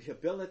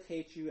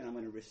rehabilitate you, and I'm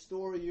going to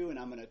restore you, and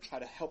I'm going to try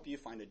to help you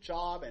find a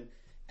job and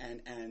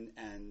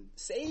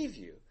save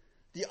you.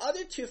 The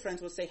other 2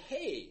 friends will say,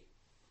 hey,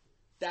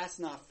 that's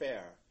not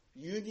fair.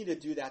 You need to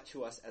do that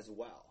to us as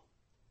well.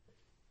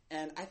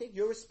 And I think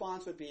your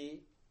response would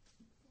be,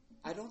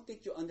 I don't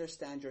think you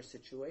understand your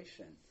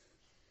situation.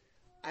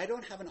 I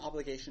don't have an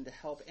obligation to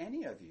help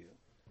any of you.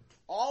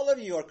 All of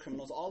you are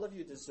criminals. All of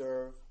you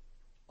deserve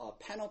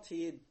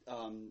penalty,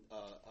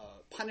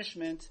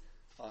 punishment,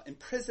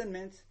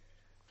 imprisonment.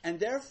 And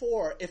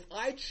therefore, if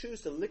I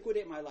choose to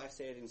liquidate my life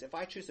savings, if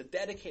I choose to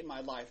dedicate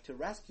my life to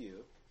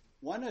rescue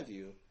one of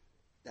you,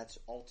 that's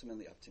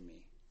ultimately up to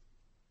me.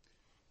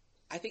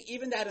 I think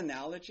even that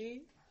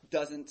analogy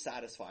doesn't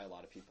satisfy a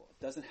lot of people.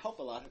 It doesn't help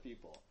a lot of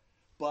people.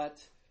 But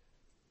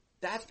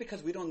that's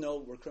because we don't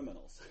know we're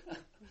criminals.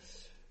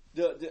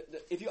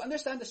 If you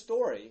understand the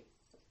story,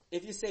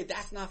 if you say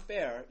that's not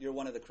fair, you're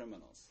one of the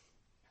criminals.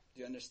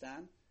 Do you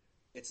understand?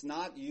 It's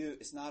not you.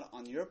 It's not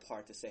on your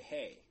part to say,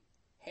 hey,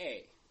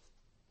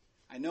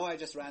 I know I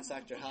just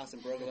ransacked your house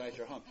and burglarized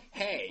your home.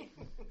 Hey.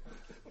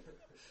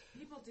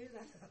 People do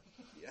that.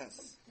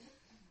 Yes.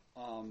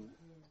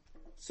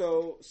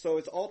 So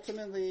it's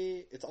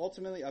ultimately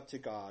up to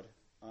God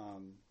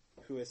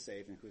who is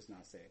saved and who is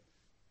not saved.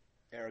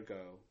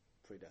 Ergo,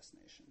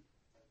 predestination.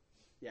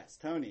 Yes,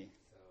 Tony.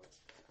 So,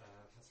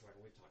 Pastor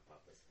Michael, we've talked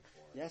about this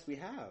before. Yes, we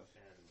have.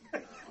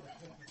 And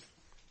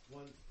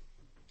one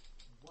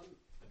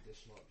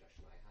additional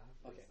objection I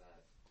have is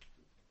that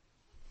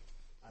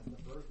as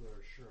the burglar,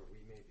 sure, we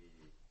may be,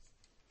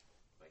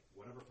 like,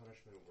 whatever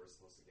punishment we're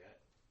supposed to get,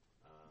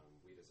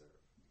 we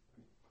deserve.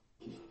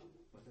 Right?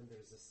 But then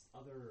there's this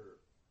other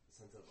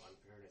sense of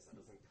unfairness that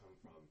doesn't come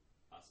from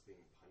us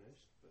being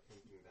punished, but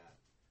thinking that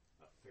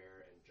a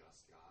fair and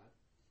just God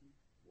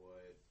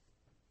would,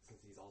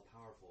 since he's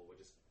all-powerful, would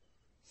just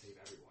save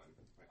everyone,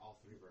 right? All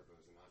 3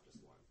 burglars and not just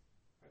one,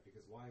 right?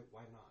 Because why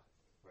not?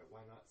 Right?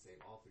 Why not save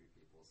all 3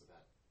 people so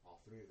that all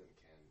 3 of them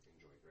can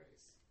enjoy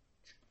grace?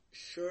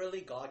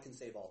 Surely God can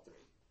save all 3.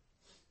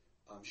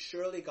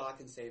 Surely God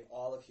can save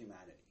all of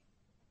humanity.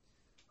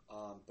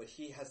 But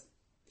he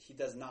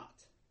does not.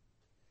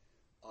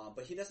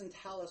 But he doesn't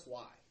tell us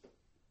why.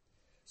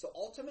 So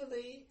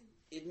ultimately,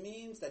 it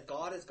means that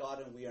God is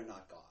God and we are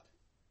not God.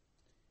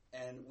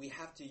 And we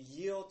have to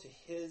yield to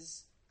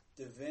his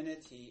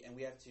divinity, and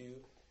we have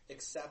to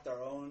accept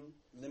our own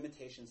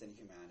limitations in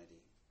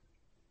humanity.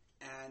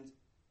 And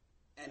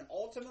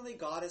ultimately,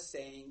 God is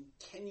saying,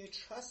 can you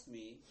trust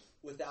me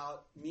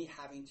without me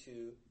having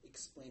to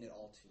explain it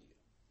all to you?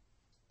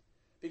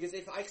 Because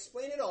if I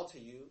explain it all to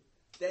you,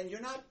 then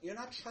you're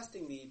not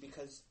trusting me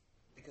because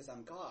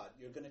I'm God.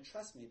 You're going to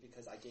trust me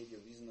because I gave you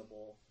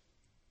reasonable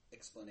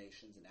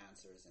explanations and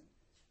answers,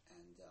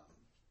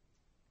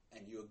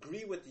 and you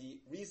agree with the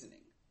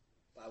reasoning.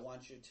 But I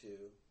want you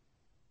to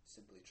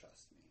simply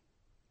trust me.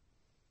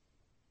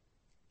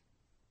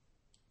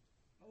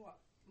 Oh,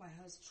 my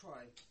husband,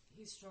 Troy,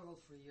 he struggled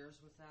for years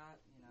with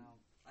that.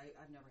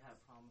 I've never had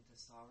a problem with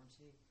his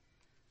sovereignty.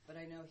 But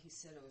I know he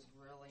said it was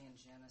really in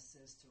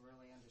Genesis to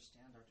really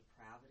understand our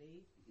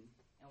depravity. Mm-hmm.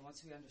 And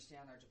once we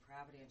understand our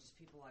depravity, and just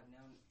people I've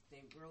known,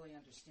 they really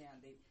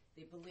understand.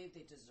 They believe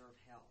they deserve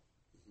hell.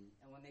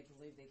 Mm-hmm. And when they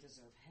believe they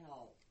deserve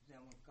hell,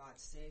 then when God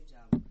saved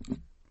them,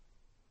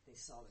 they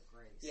saw the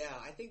grace. Yeah,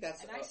 I think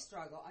that's... And I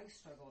struggle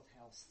with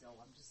hell still.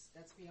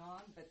 That's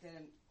beyond. But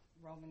then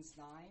Romans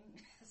 9.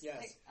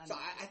 Yes. So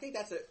I think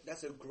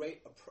that's a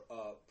great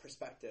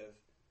perspective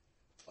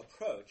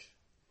approach,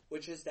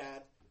 which is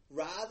that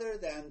rather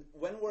than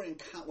when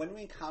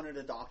we encounter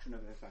the doctrine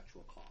of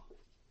effectual call,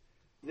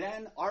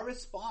 then our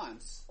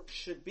response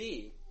should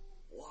be,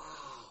 wow,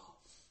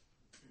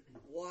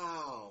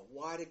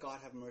 why did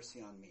God have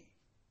mercy on me?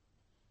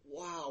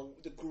 Wow,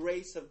 the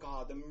grace of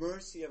God, the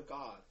mercy of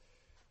God.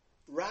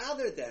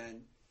 Rather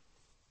than,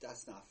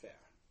 that's not fair.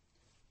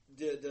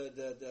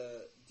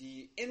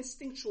 The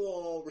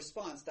instinctual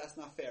response, that's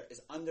not fair,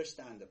 is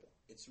understandable.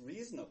 It's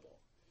reasonable.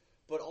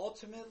 But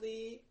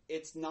ultimately,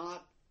 it's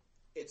not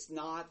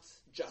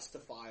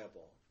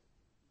justifiable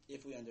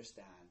if we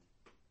understand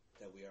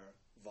that we are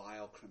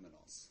vile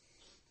criminals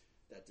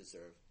that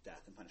deserve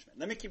death and punishment.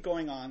 Let me keep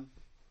going on.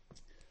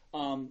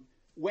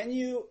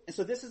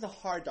 So this is a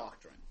hard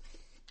doctrine.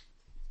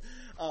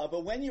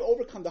 But when you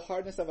overcome the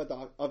hardness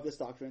of this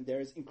doctrine,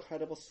 there is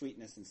incredible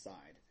sweetness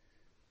inside.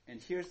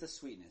 And here's the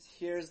sweetness.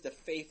 Here's the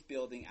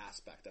faith-building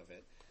aspect of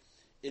it.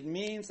 It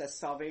means that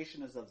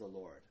salvation is of the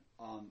Lord.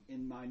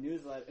 In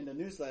the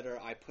newsletter,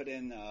 I put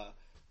in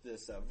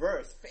this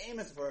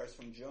famous verse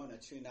from Jonah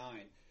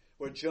 2:9,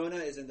 where Jonah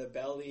is in the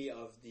belly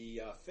of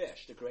the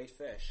fish, the great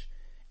fish,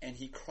 and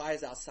he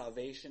cries out,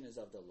 "Salvation is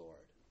of the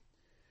Lord."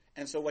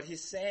 And so what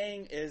he's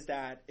saying is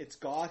that it's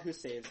God who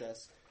saves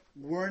us.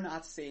 We're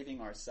not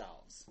saving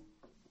ourselves.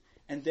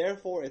 And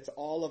therefore, it's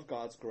all of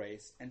God's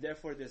grace. And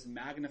therefore, this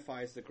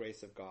magnifies the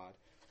grace of God.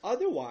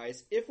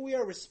 Otherwise, if we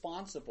are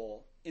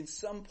responsible in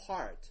some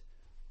part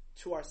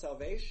to our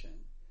salvation,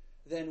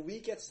 then we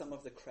get some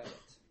of the credit.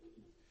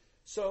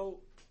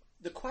 So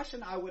the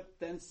question I would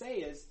then say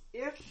is,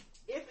 if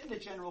in the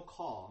general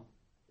call,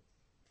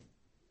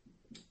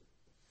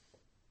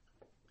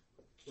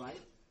 right,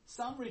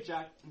 some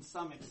reject and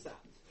some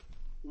accept,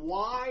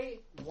 why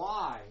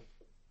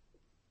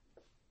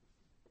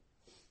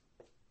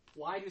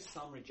do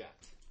some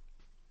reject?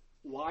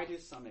 Why do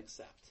some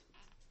accept?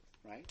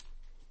 Right?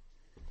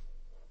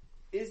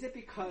 Is it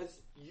because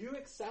you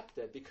accept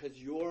it because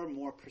you're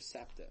more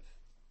perceptive?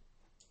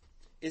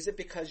 Is it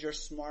because you're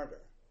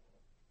smarter?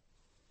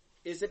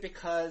 Is it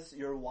because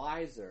you're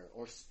wiser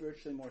or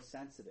spiritually more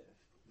sensitive?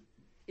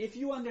 If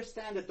you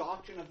understand the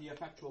doctrine of the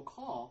effectual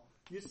call,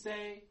 you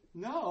say,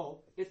 no,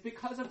 it's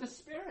because of the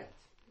Spirit.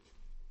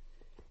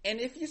 And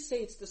if you say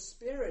it's the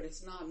Spirit,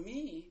 it's not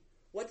me,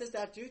 what does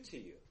that do to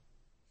you?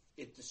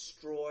 It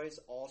destroys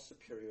all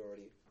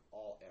superiority,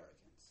 all arrogance.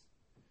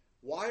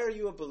 Why are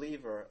you a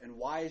believer and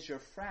why is your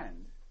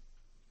friend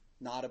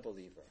not a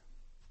believer?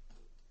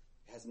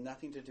 It has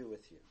nothing to do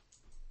with you,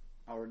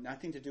 or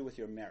nothing to do with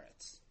your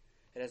merits.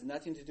 It has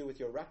nothing to do with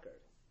your record.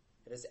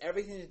 It has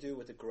everything to do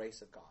with the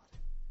grace of God.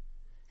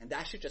 And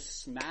that should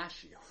just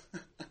smash you.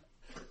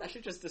 That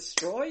should just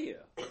destroy you.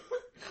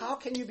 How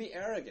can you be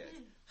arrogant?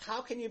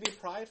 How can you be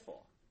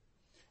prideful?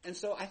 And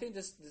so I think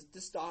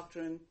this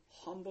doctrine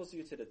humbles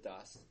you to the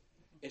dust.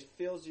 It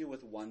fills you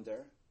with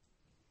wonder.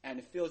 And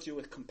it fills you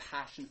with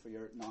compassion for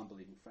your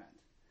non-believing friend.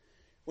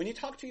 When you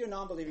talk to your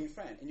non-believing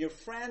friend, and your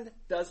friend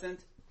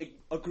doesn't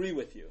agree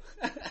with you,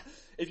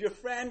 if your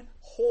friend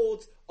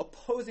holds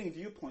opposing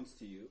viewpoints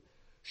to you,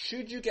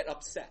 should you get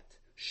upset?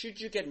 Should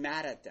you get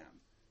mad at them?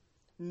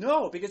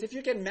 No, because if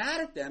you get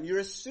mad at them, you're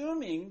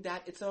assuming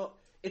that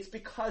it's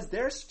because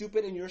they're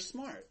stupid and you're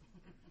smart.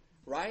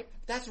 Right?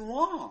 That's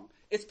wrong.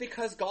 It's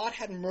because God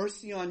had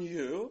mercy on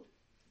you,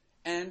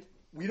 and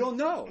we don't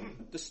know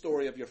the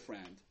story of your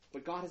friend.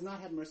 But God has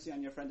not had mercy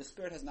on your friend. The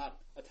Spirit has not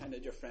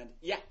attended your friend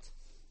yet.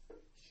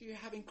 So you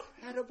have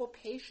incredible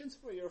patience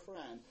for your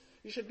friend.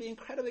 You should be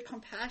incredibly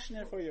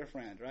compassionate for your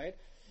friend, right?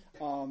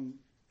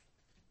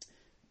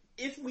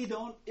 If we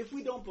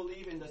don't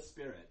believe in the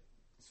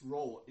Spirit's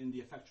role in the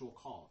effectual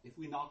call, if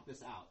we knock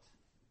this out,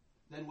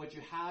 then what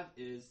you have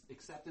is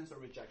acceptance or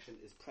rejection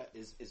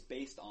is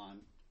based on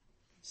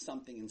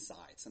something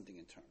inside, something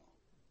internal.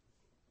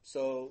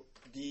 So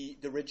the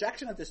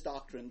rejection of this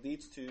doctrine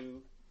leads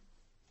to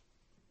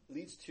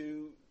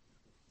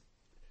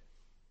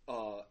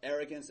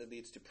arrogance, it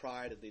leads to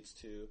pride, it leads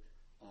to,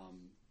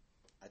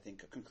 I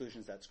think,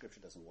 conclusions that Scripture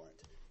doesn't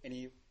warrant.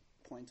 Any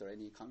points or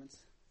any comments?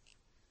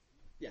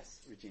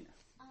 Yes, Regina.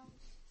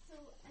 So,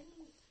 I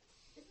mean,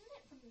 isn't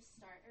it from the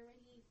start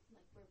already,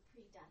 like, we're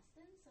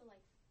predestined? So,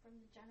 like, from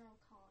the general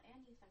call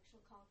and the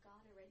effectual call,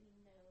 God already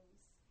knows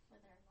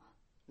whether or not.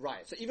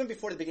 Right, so even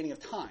before the beginning of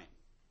time.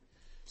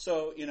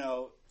 So,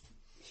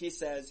 he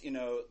says,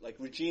 like,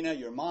 Regina,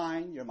 you're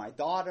mine, you're my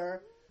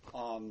daughter.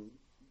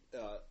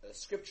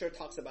 Scripture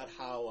talks about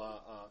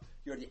how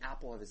you're the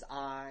apple of his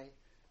eye,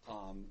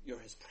 you're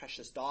his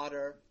precious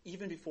daughter.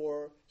 Even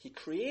before he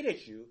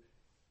created you,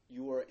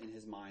 you were in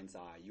his mind's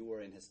eye, you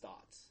were in his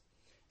thoughts.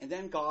 And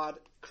then God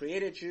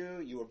created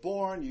you, you were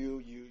born,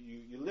 you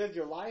lived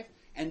your life,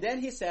 and then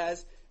he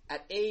says,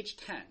 at age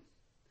 10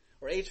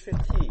 or age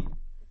 15,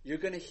 you're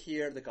going to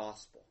hear the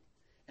gospel.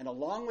 And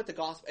along with the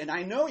gospel, and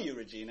I know you,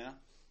 Regina,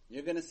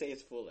 you're going to say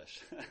it's foolish.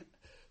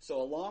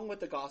 So along with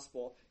the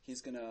gospel,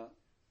 he's going to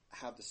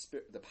have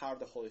the power of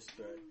the Holy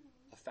Spirit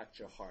affect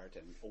your heart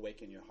and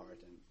awaken your heart.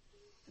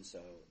 And so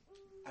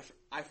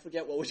I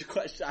forget what was your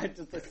question. I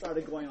just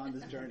started going on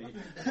this journey.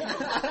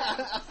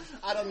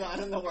 I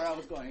don't know where I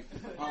was going.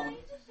 I'm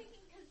just thinking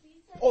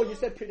because you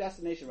said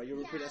predestination, right? You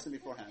were predestined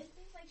beforehand. It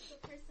seems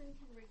like the person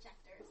can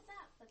reject or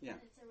accept, but then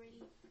it's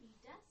already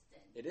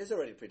predestined. It is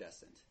already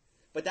predestined.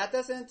 But that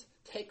doesn't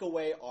take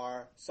away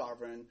our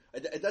sovereign,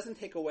 it doesn't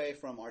take away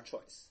from our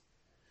choice.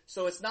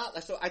 So it's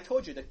not, so I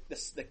told you that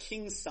the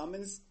king's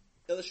summons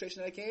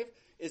illustration that I gave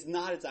is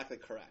not exactly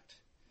correct.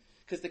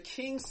 Because the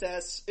king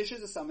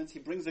issues a summons, he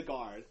brings a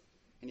guard,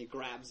 and he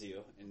grabs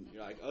you, and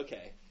you're like,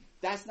 okay.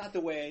 That's not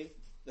the way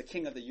the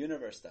king of the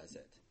universe does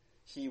it.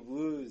 He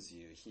woos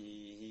you.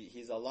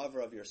 He's a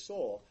lover of your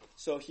soul,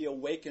 so he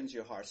awakens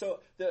your heart. So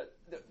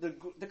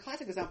the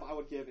classic example I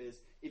would give is,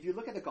 if you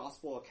look at the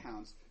gospel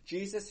accounts,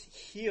 Jesus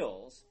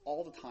heals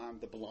all the time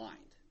the blind.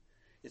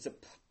 It's a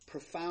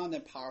profound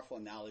and powerful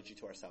analogy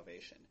to our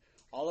salvation.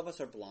 All of us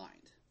are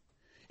blind.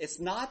 It's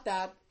not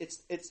that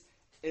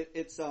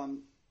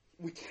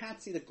we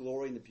can't see the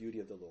glory and the beauty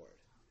of the Lord.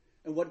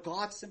 And what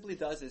God simply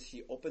does is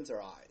he opens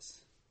our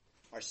eyes,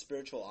 our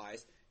spiritual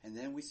eyes, and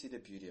then we see the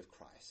beauty of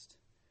Christ.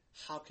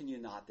 How can you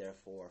not,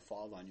 therefore,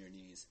 fall on your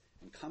knees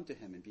and come to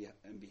him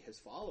and be his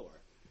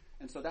follower?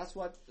 And so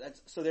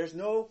so there's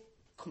no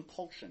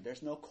compulsion,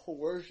 there's no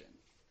coercion,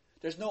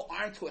 there's no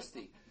arm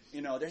twisting.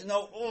 There's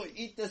no,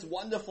 eat this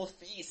wonderful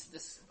feast,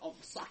 this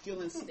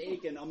succulent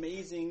steak and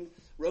amazing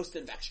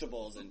roasted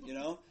vegetables, and I think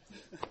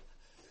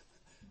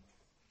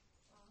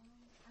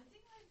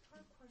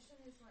her question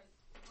is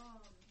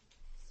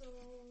so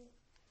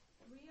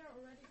we are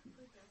already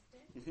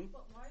predestined,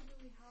 but why do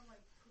we have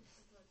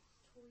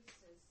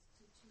choices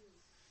to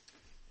choose?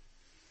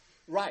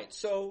 Right.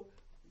 So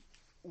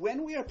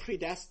when we are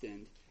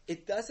predestined,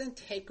 it doesn't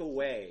take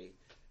away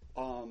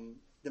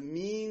the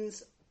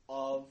means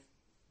of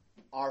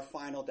our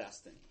final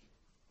destiny,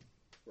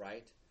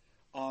 right?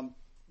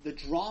 The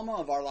drama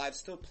of our lives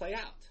still play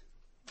out.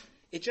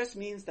 It just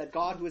means that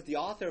God, who is the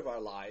author of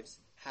our lives,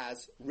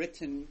 has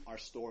written our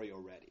story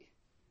already.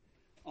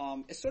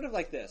 It's sort of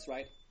like this,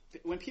 right?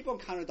 When people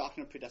encounter the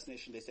doctrine of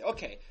predestination, they say,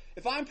 okay,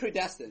 if I'm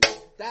predestined,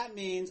 that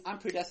means I'm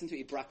predestined to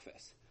eat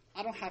breakfast.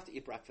 I don't have to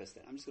eat breakfast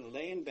then. I'm just going to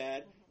lay in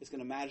bed. It's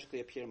going to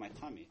magically appear in my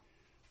tummy.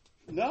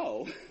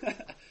 No.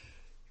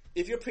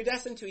 If you're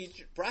predestined to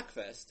eat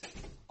breakfast,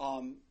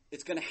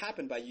 it's going to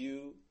happen by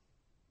you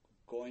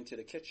going to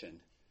the kitchen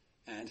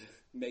and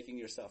making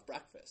yourself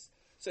breakfast.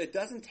 So it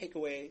doesn't take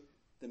away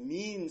the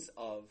means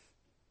of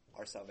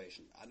our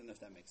salvation. I don't know if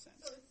that makes sense.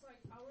 So it's like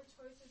our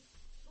choices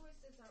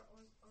are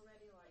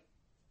already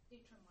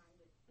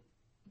determined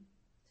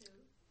too.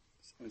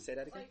 Let me say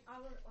that again.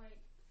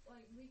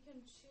 We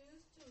can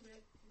choose to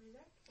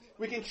reject.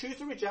 We can choose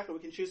to reject, or we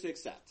can choose to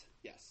accept.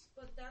 Yes.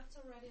 But that's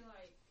already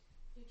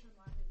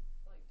determined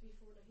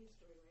before the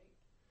history,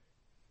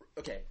 right?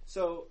 Okay,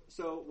 so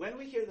when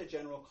we hear the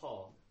general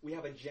call, we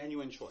have a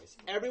genuine choice.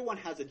 Everyone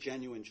has a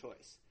genuine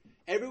choice.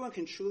 Everyone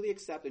can truly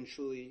accept and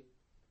truly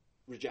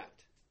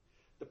reject.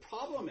 The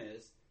problem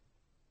is,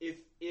 if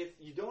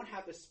you don't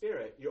have the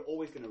Spirit, you're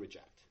always going to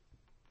reject,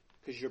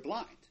 because you're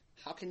blind.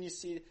 How can you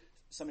see?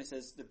 Somebody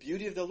says, the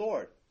beauty of the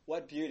Lord.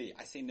 What beauty?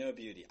 I see no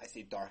beauty. I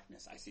see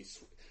darkness. I see,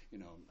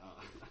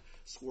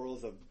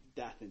 swirls of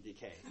death and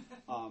decay.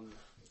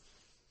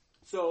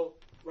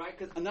 Right?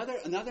 Because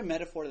another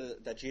metaphor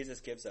that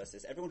Jesus gives us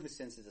is everyone who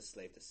sins is a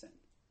slave to sin.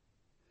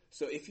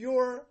 So if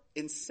you're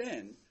in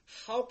sin,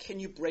 how can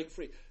you break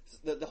free?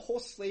 The whole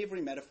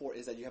slavery metaphor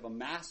is that you have a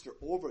master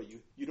over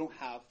you. You don't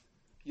have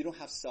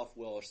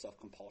self-will or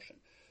self-compulsion.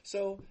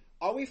 So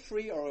are we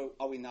free or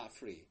are we not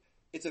free?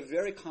 It's a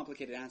very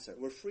complicated answer.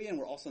 We're free and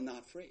we're also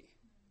not free.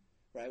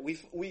 Right?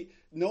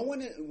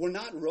 We're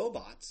not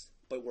robots,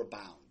 but we're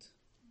bound.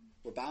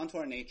 We're bound to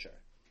our nature.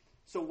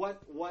 So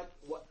what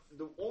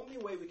the only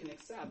way we can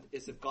accept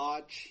is if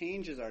God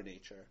changes our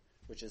nature,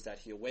 which is that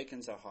He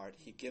awakens our heart,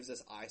 He gives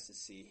us eyes to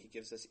see, He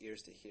gives us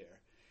ears to hear.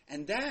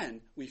 And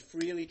then we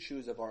freely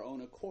choose of our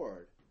own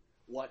accord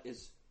what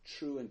is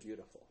true and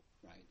beautiful,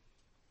 right?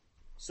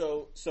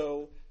 So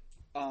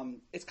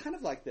it's kind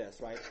of like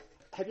this, right?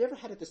 Have you ever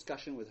had a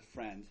discussion with a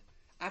friend?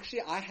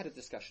 Actually, I had a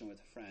discussion with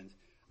a friend.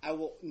 I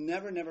will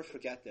never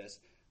forget this.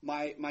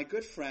 My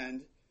good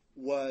friend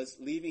was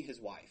leaving his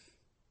wife.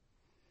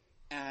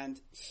 And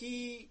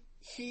he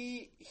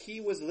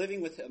was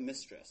living with a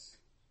mistress.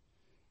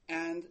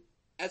 And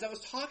as I was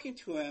talking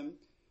to him,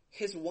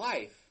 his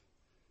wife,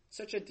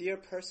 such a dear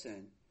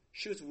person,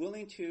 she was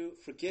willing to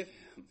forgive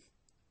him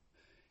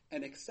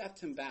and accept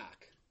him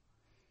back.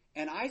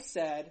 And I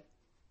said,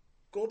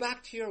 go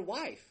back to your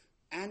wife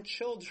and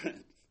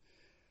children.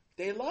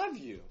 They love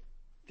you.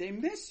 They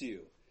miss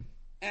you.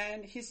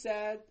 And he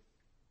said,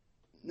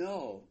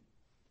 no,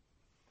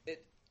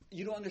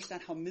 you don't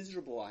understand how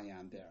miserable I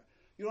am there.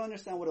 You don't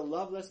understand what a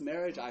loveless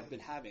marriage I've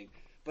been having.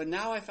 But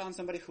now I found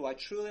somebody who I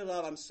truly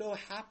love. I'm so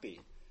happy.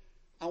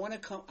 I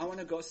want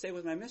to go stay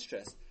with my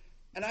mistress.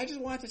 And I just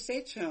wanted to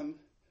say to him,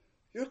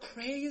 you're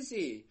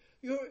crazy.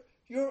 You're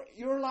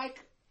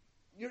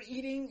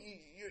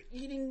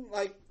eating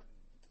like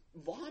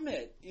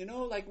vomit.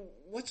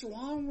 What's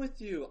wrong with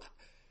you?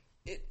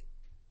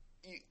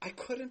 I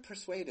couldn't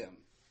persuade him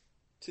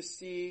to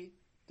see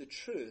the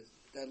truth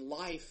that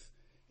life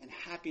and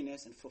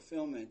happiness and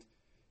fulfillment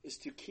is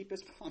to keep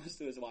his promise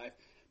to his wife,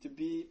 to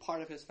be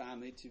part of his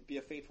family, to be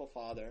a faithful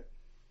father.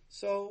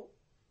 So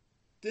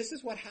this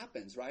is what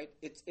happens, right?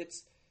 It's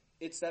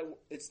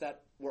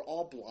that we're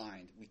all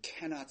blind. We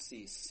cannot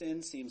see.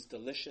 Sin seems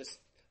delicious,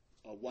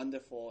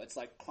 wonderful. It's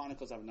like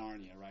Chronicles of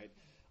Narnia, right?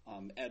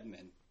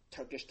 Edmund,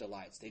 Turkish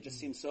delights. They just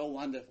seem so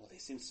wonderful. They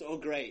seem so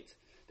great.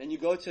 Then you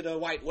go to the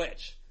White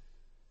Witch,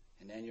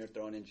 and then you're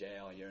thrown in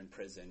jail. You're in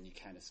prison. You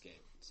can't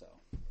escape. So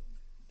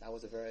that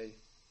was a very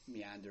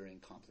meandering,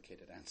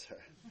 complicated answer.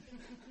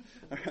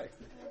 All right.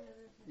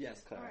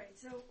 Yes, Clara. All right.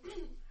 So,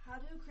 how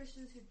do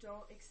Christians who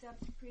don't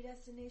accept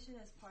predestination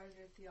as part of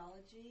their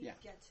theology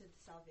get to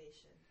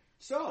salvation?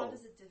 So, how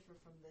does it differ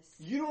from this?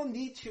 You don't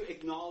need to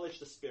acknowledge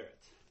the Spirit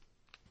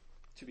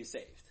to be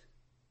saved,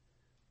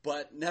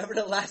 but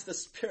nevertheless, the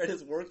Spirit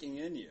is working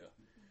in you.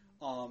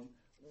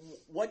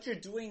 What you're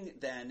doing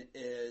then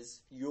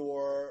is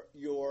you're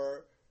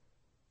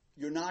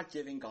not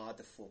giving God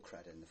the full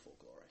credit and the full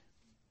glory.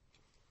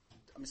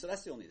 So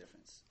that's the only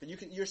difference. But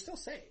you're still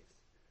saved.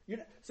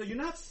 You're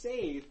not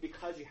saved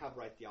because you have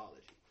right theology.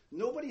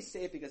 Nobody's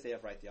saved because they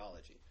have right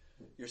theology.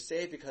 You're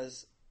saved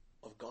because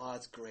of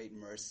God's great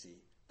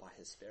mercy by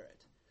His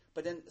Spirit.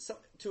 But then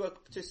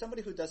to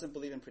somebody who doesn't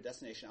believe in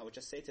predestination, I would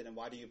just say to them,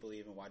 why do you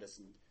believe and why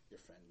doesn't your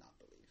friend not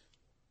believe?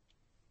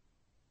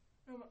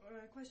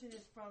 My question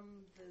is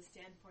from the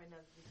standpoint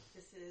of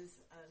this is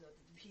the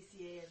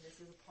PCA and this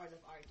is a part of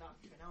our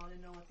doctrine. I want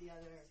to know what the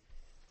other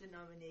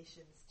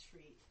denominations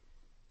treat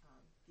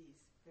these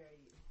very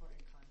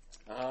important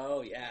concepts.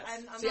 Oh, yes.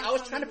 I'm See, not I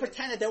was trying to coming with-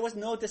 pretend that there was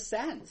no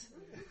dissent.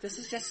 This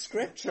is just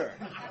scripture.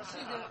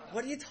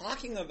 What are you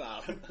talking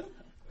about?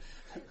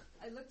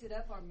 I looked it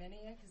up,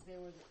 Arminian, because they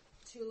were the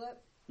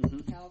tulip.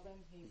 Mhm.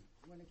 Calvin, he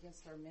went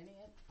against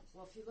Arminian.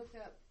 Well, if you look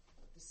up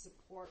the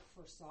support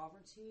for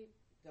sovereignty,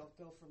 they'll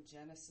go from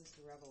Genesis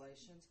to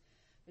Revelations,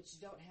 but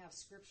you don't have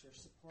scripture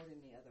supporting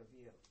the other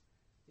view.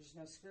 There's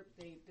no script.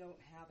 They don't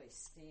have a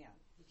stand.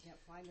 You can't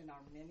find an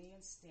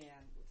Arminian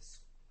stand with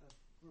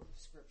a group of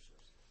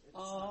scriptures. It's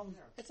not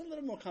there. It's a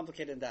little more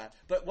complicated than that.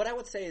 But what I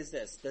would say is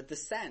this: the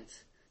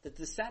dissent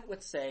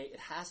would say it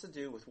has to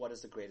do with what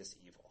is the greatest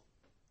evil.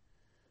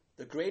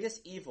 The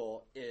greatest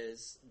evil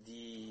is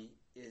the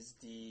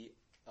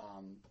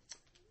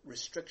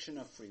restriction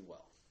of free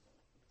will.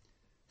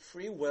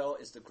 Free will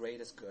is the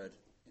greatest good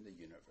in the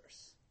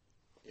universe,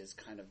 is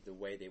kind of the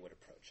way they would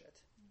approach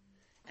it.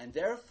 And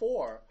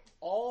therefore,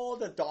 all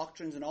the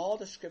doctrines and all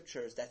the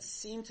scriptures that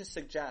seem to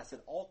suggest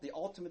that the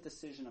ultimate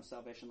decision of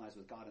salvation lies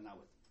with God and not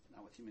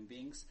with human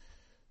beings,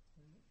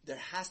 there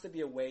has to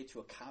be a way to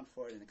account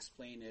for it and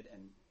explain it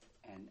and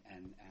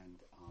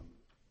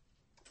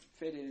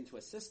fit it into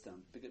a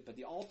system. But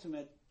the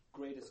ultimate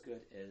greatest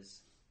good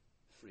is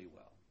free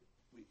will.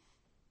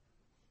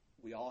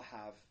 We all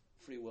have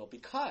free will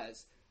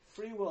because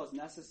free will is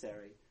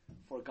necessary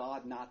for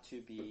God not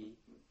to be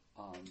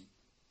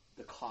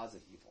the cause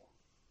of evil.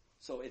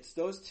 So it's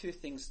those two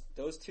things.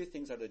 Those two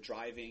things are the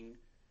driving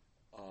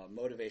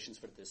motivations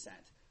for the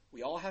dissent.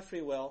 We all have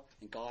free will,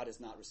 and God is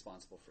not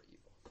responsible for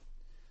evil.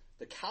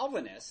 The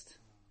Calvinist,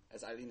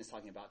 as Eileen is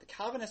talking about, the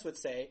Calvinist would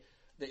say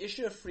the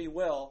issue of free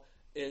will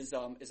is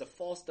a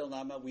false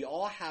dilemma. We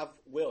all have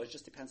will. It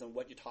just depends on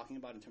what you're talking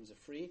about in terms of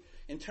free.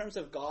 In terms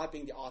of God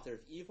being the author of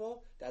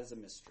evil, that is a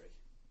mystery.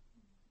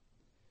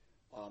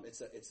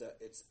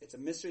 It's a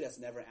mystery that's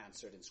never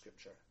answered in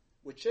Scripture,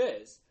 which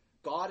is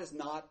God is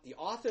not the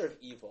author of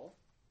evil,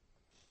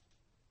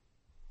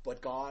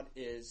 but God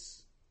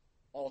is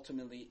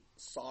ultimately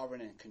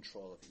sovereign and in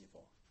control of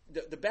evil.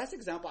 The best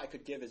example I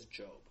could give is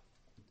Job,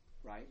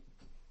 right?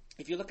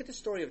 If you look at the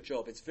story of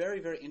Job, it's very,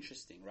 very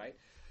interesting, right?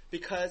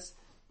 Because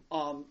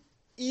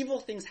evil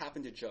things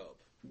happen to Job,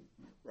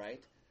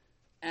 right?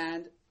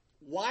 And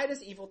why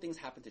does evil things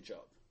happen to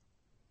Job?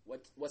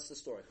 What's the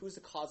story? Who's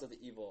the cause of the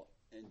evil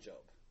in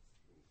Job?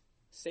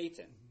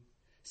 Satan.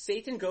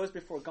 Satan goes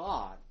before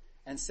God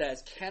and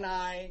says, can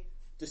I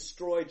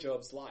destroy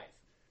Job's life?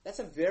 That's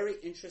a very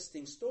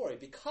interesting story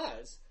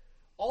because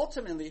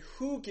ultimately,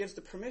 who gives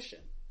the permission?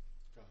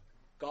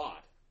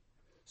 God.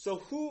 So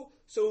who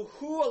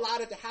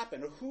allowed it to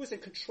happen, or who is in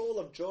control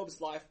of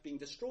Job's life being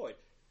destroyed?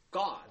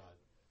 God.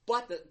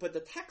 But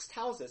the text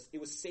tells us it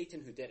was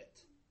Satan who did it.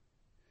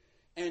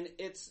 And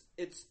it's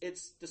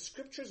the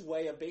Scripture's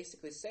way of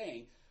basically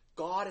saying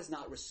God is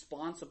not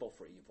responsible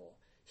for evil.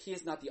 He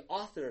is not the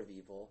author of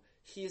evil.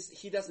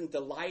 He doesn't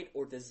delight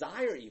or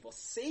desire evil.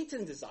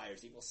 Satan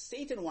desires evil.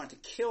 Satan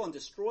wanted to kill and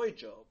destroy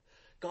Job.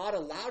 God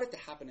allowed it to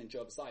happen in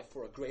Job's life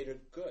for a greater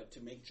good,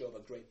 to make Job a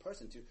great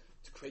person,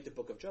 to create the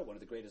book of Job, one of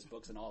the greatest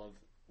books in all of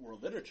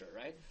world literature,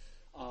 right?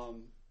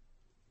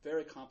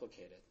 Very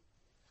complicated.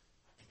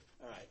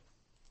 All right.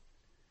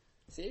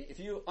 See, if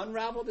you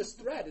unravel this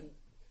thread,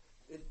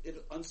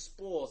 it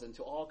unspools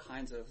into all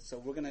kinds of... So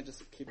we're going to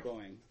just keep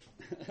going.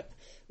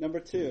 Number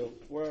 2,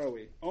 where are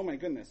we? Oh my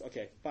goodness.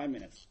 Okay, 5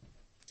 minutes.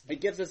 It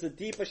gives us a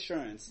deep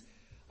assurance.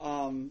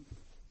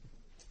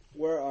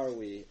 Where are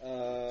we?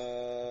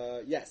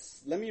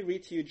 Yes, let me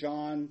read to you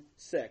John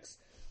 6.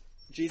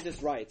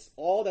 Jesus writes,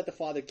 all that the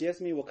Father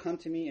gives me will come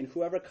to me, and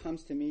whoever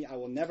comes to me I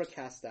will never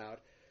cast out.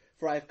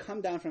 For I have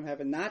come down from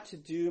heaven not to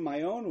do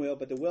my own will,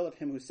 but the will of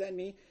him who sent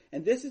me.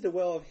 And this is the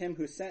will of him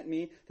who sent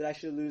me, that I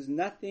should lose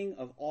nothing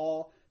of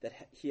all that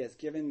he has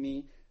given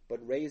me,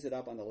 but raise it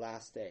up on the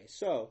last day.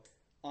 So,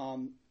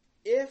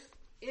 if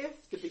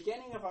the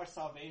beginning of our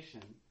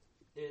salvation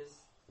is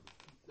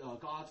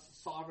God's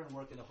sovereign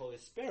work in the Holy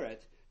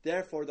Spirit,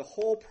 therefore the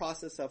whole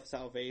process of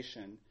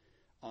salvation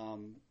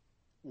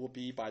will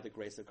be by the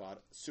grace of God,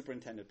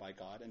 superintended by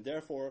God, and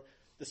therefore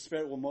the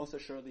Spirit will most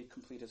assuredly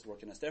complete His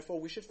work in us.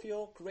 Therefore, we should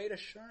feel great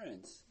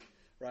assurance,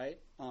 right?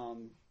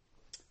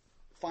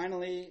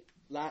 Finally,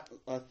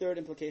 third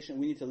implication,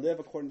 we need to live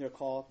according to our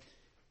call.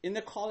 In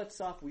the call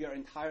itself, we are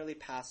entirely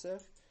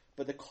passive,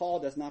 but the call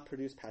does not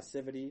produce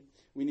passivity.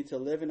 We need to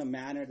live in a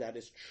manner that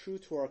is true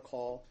to our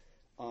call.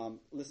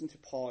 Listen to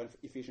Paul in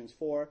Ephesians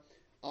 4.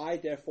 I,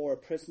 therefore, a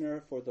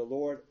prisoner for the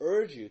Lord,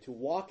 urge you to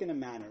walk in a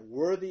manner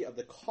worthy of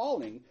the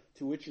calling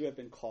to which you have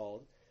been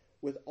called,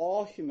 with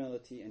all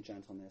humility and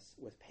gentleness,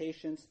 with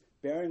patience,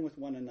 bearing with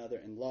one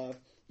another in love,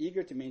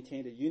 eager to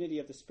maintain the unity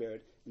of the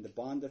Spirit in the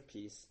bond of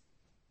peace.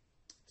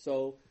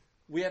 So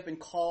we have been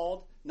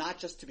called not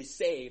just to be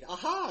saved.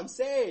 Aha, I'm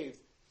saved.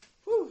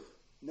 Whew.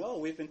 No,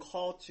 we've been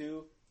called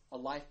to a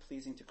life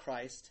pleasing to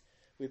Christ.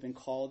 We've been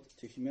called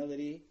to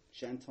humility,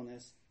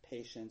 gentleness,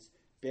 patience,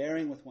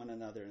 bearing with one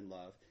another in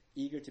love,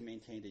 eager to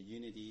maintain the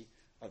unity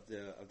of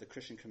the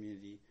Christian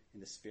community in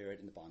the spirit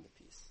and the bond of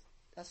peace.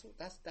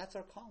 That's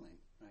our calling,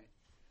 right?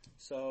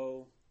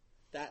 So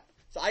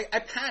I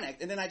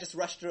panicked and then I just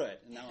rushed through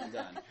it and now I'm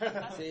done.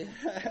 See,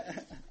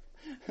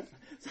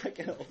 so I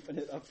can open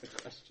it up for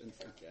questions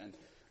again.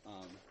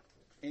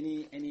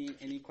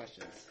 Any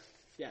questions?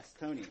 Yes,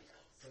 Tony.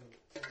 So,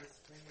 in this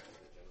thing of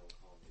the general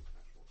call and the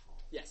effectual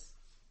call, Yes.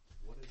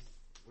 where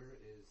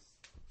is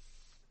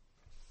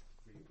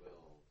free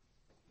will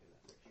in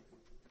that picture?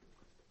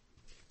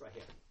 Right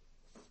here.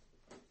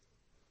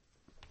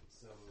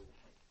 So,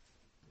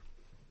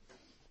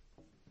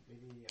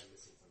 maybe I'm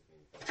missing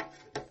something.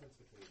 The difference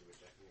between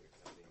rejecting and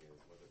accepting is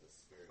whether the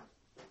Spirit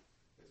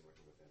is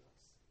working within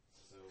us.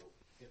 So,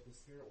 if the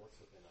Spirit works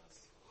within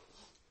us,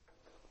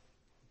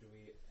 do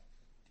we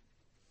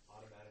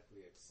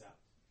automatically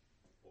accept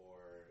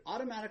or...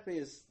 Automatically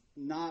is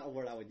not a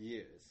word I would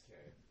use.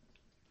 Okay.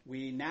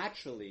 We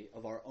naturally,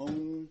 of our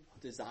own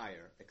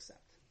desire, accept.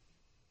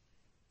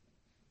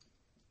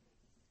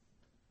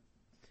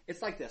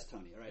 It's like this,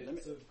 Tony. All right.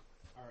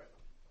 All right.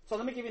 So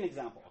let me give you an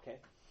example. Okay.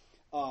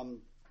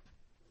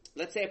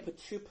 Let's say I put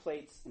two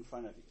plates in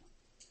front of you.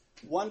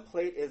 One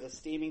plate is a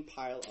steaming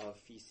pile of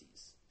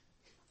feces,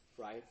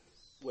 right,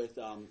 with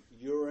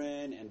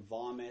urine and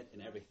vomit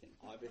and everything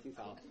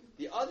foul.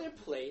 The other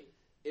plate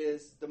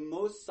is the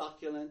most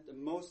succulent, the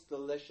most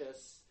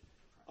delicious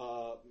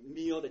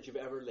meal that you've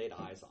ever laid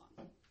eyes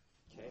on.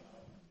 Okay?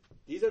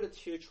 These are the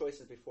two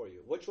choices before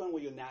you. Which one will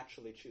you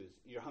naturally choose?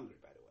 You're hungry,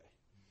 by the way.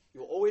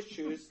 You'll always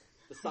choose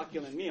the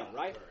succulent meal,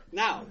 right?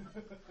 Now,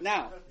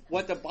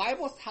 what the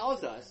Bible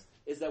tells us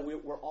is that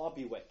we're all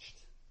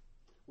bewitched.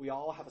 We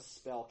all have a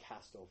spell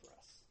cast over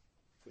us,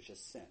 which is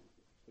sin,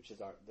 which is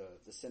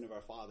the sin of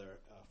our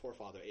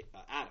forefather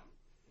Adam.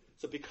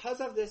 So because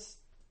of this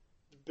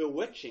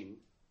bewitching,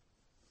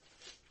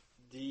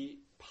 the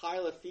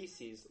pile of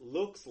feces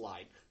looks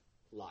like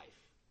life.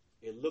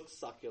 It looks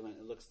succulent.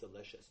 It looks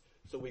delicious.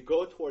 So we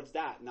go towards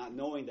that, not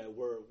knowing that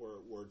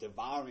we're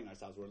devouring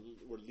ourselves.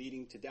 We're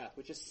leading to death,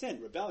 which is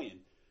sin, rebellion,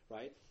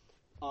 right?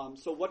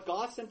 So what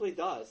God simply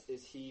does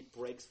is He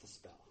breaks the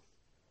spell.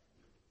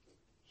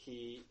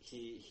 He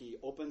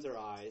opens our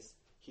eyes.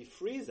 He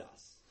frees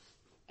us,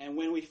 and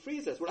when we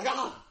freeze us, we're like,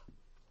 I'll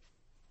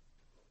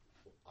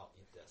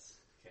eat this,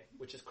 okay?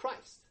 Which is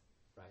Christ,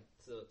 right?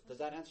 So does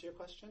that answer your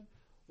question?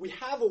 We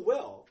have a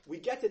will. We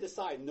get to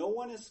decide. No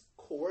one is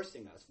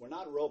coercing us. We're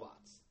not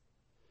robots.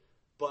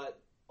 But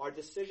our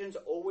decisions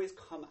always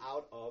come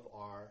out of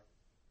our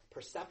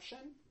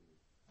perception,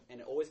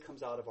 and it always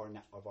comes out of our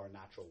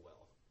natural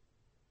will.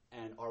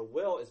 And our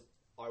will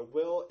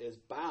is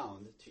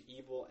bound to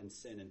evil and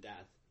sin and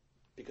death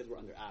because we're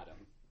under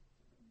Adam.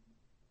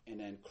 And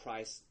then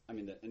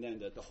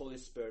the Holy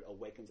Spirit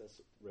awakens us,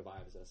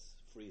 revives us,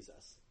 frees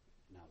us.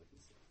 Now we can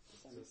see.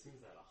 So it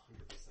seems that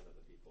 100% of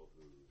the people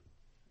who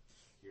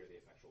hear the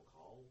effectual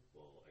call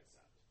will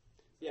accept.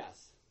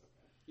 Yes.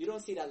 Okay. You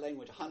don't see that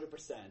language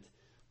 100%,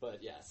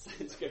 but yes,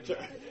 in Scripture.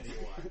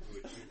 Anyone who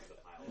would choose the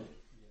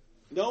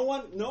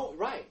pile.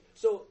 Right.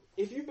 So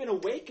if you've been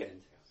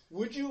awakened,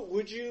 would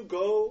you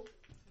go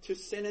to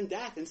sin and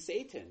death and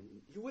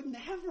Satan? You would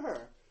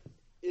never.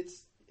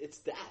 It's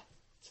death.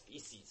 It's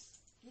feces.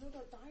 You know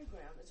the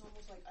diagram, it's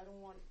almost like I don't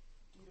want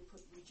you to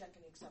put reject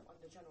and accept on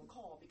the general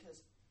call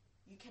because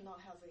you cannot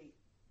have a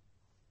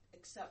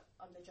accept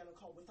on the general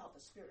call without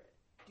the Spirit.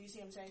 Do you see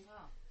what I'm saying?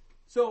 Oh.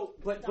 So,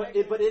 but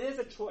it is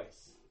a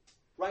choice,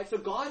 right? So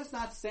God is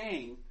not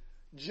saying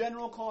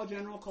general call.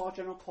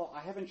 I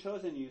haven't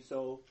chosen you,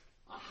 so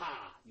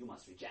you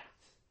must reject.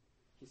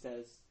 He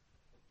says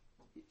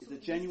it's a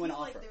genuine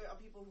offer. Like there are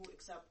people who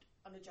accept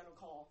on the general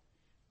call,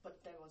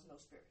 but there was no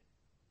Spirit.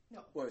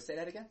 No. Wait, say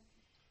that again.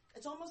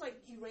 It's almost like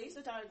you raise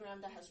a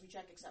diagram that has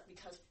reject accept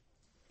because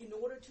in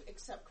order to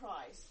accept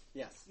Christ,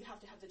 yes, you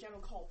have to have the general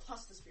call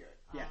plus the Spirit.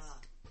 Yes.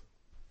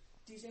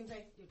 Do you see what I'm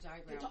saying? Your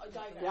diagram.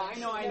 Diagram.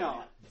 Yeah, I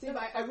know. See,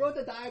 I wrote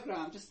the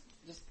diagram. Just.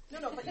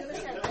 No, but you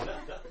understand,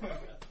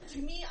 right? To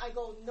me, I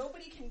go,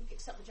 nobody can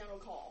accept the general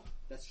call.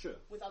 That's true.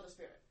 Without the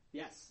Spirit.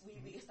 Yes.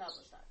 We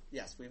established that.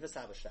 Yes, we've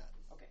established that.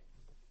 Okay.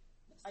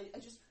 I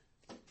just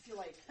feel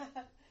like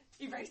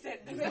Erase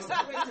it. erase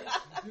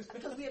it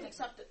because we have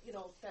accepted,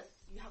 that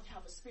you have to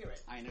have a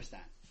Spirit. I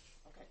understand.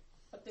 Okay.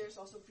 But there's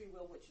also free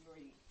will, which you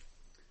already.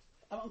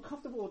 I'm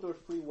uncomfortable with the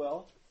word free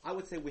will. I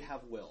would say we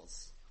have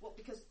wills. Well,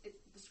 because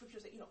the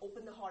scriptures that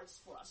open the hearts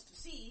for us to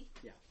see.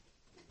 Yeah.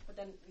 But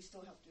then we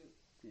still have to.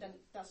 Yeah. Then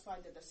that's why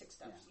the 6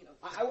 steps. Yeah.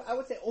 I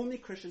would say only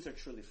Christians are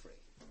truly free.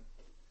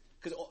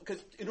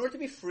 Because in order to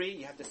be free,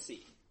 you have to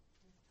see.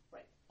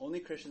 Right.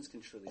 Only Christians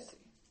can truly see.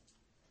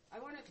 I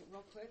wanted to,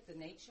 real quick, the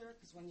nature,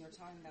 because when you were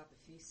talking about the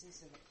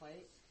feces and the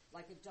plate,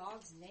 like a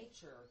dog's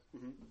nature,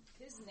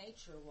 his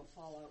nature will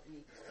follow and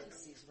eat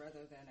feces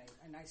rather than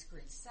a nice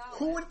green salad.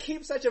 Who would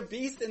keep such a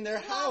beast in their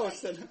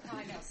house? I know.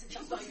 So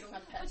That's why you don't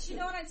have pets. but you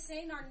know what I'm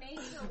saying? Our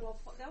nature will.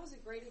 That was a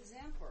great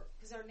example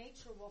because our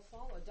nature will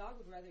follow. A dog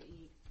would rather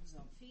eat his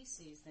own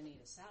feces than eat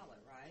a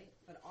salad, right?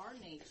 But our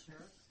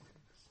nature.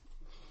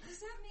 Does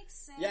that make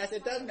sense? Yes,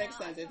 it does right make now?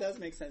 sense. It does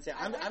make sense. Yeah,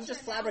 I like I'm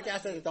just your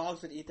flabbergasted analogy. that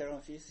dogs would eat their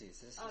own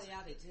feces. This is Oh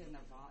yeah, they do. And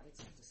they're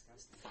it's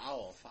disgusting.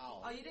 foul.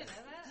 Oh, you didn't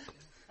know that?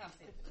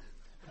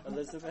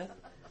 Elizabeth,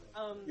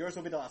 yours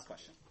will be the last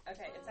question.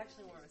 Okay, it's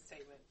actually more of a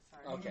statement.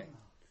 Sorry.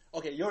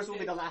 Okay, yours will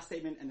be the last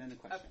statement and then the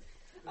question.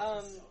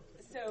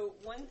 So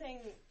one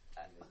thing,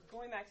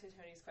 going back to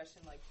Tony's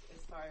question, like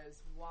as far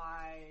as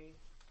why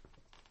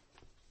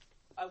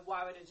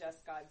would a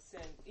just God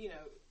sin? You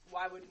know,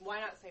 why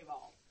not save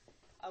all?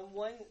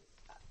 One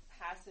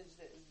passage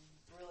that is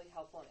really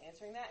helpful in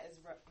answering that is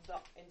the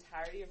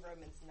entirety of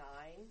Romans 9.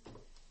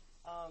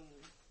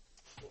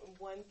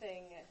 One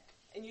thing,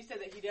 and you said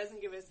that he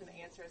doesn't give us an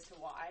answer as to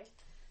why,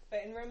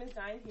 but in Romans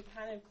 9 he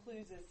kind of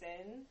clues us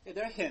in. Yeah,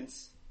 there are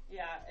hints.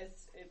 Yeah,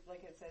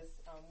 like it says,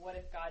 what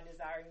if God,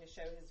 desiring to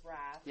show his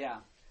wrath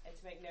and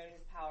to make known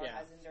his power,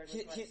 has endured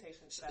with much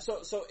patience?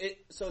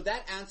 So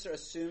that answer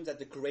assumes that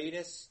the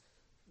greatest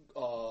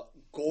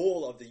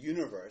goal of the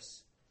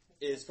universe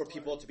is for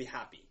people to be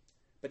happy,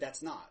 but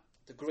that's not.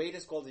 The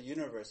greatest goal of the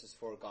universe is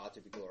for God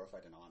to be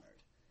glorified and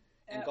honored.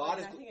 And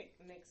I think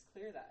it makes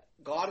clear that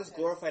God is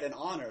glorified and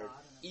honored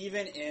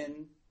even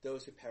in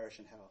those who perish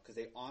in hell, because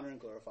they honor and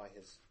glorify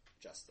His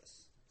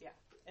justice.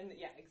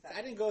 Exactly. So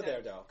I didn't go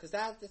there though, because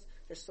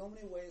there's so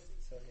many ways.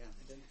 So I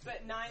didn't.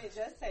 But 9, it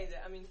does say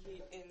that. I mean,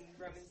 he in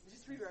Romans,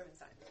 just read Romans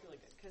 9. It's really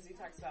good because he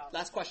talks about.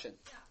 Last question.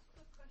 Yeah,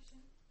 quick question.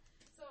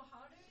 So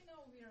how do we know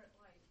we've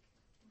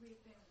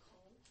been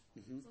called?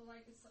 Mm-hmm. So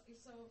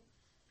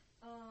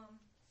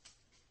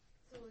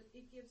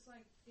it gives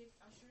like big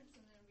assurance,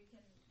 and then we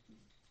can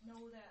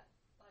know that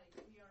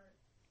we are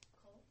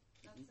called.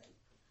 That's it.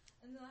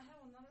 And then I have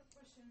another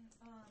question.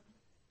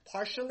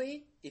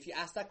 Partially, if you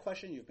ask that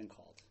question, you've been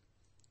called.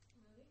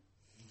 Really?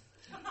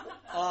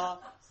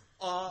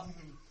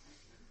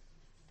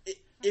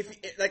 If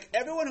like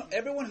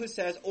everyone who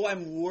says, "Oh,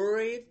 I'm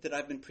worried that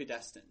I've been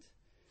predestined."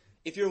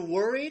 If you're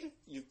worried,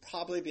 you've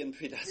probably been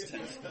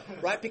predestined,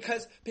 right?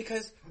 Because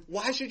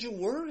why should you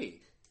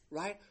worry,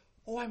 right?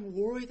 Oh, I'm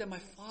worried that my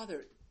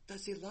father,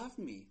 does he love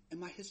me?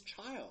 Am I his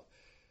child?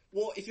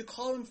 Well, if you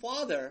call him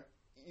father,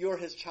 you're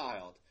his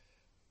child.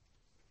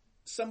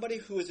 Somebody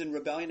who is in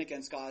rebellion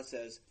against God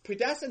says,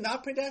 predestined,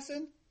 not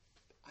predestined?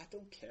 I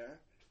don't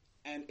care.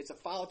 And it's a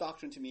foul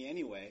doctrine to me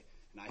anyway,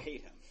 and I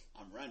hate him.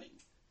 I'm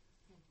running.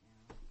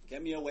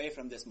 Get me away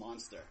from this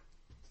monster.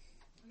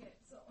 Okay,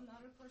 so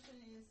another question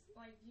is,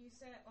 like you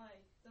said,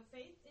 like the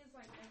faith is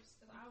like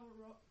our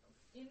role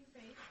in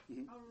faith.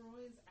 Our role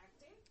is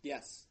active.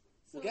 Yes.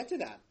 So, We'll get to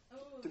that.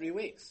 3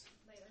 weeks.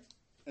 Later.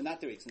 Not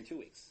 3 weeks, in 2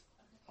 weeks.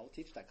 I will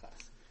teach that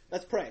class.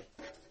 Let's pray.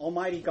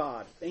 Almighty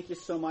God, thank you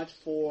so much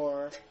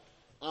for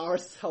our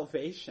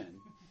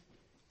salvation.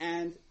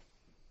 And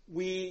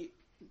we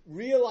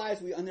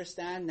realize, we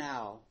understand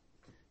now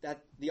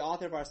that the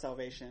author of our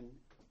salvation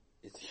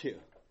is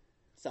you.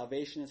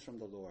 Salvation is from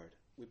the Lord.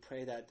 We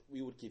pray that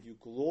we would give you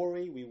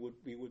glory. We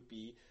would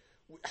be...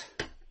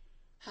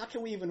 How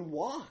can we even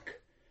walk?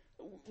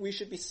 We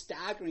should be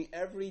staggering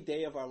every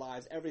day of our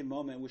lives, every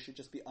moment. We should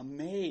just be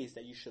amazed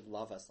that you should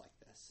love us like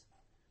this.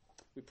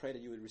 We pray that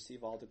you would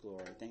receive all the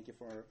glory. Thank you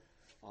for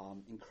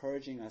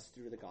encouraging us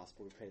through the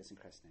gospel. We pray this in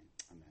Christ's name.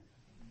 Amen.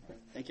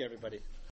 Thank you, everybody.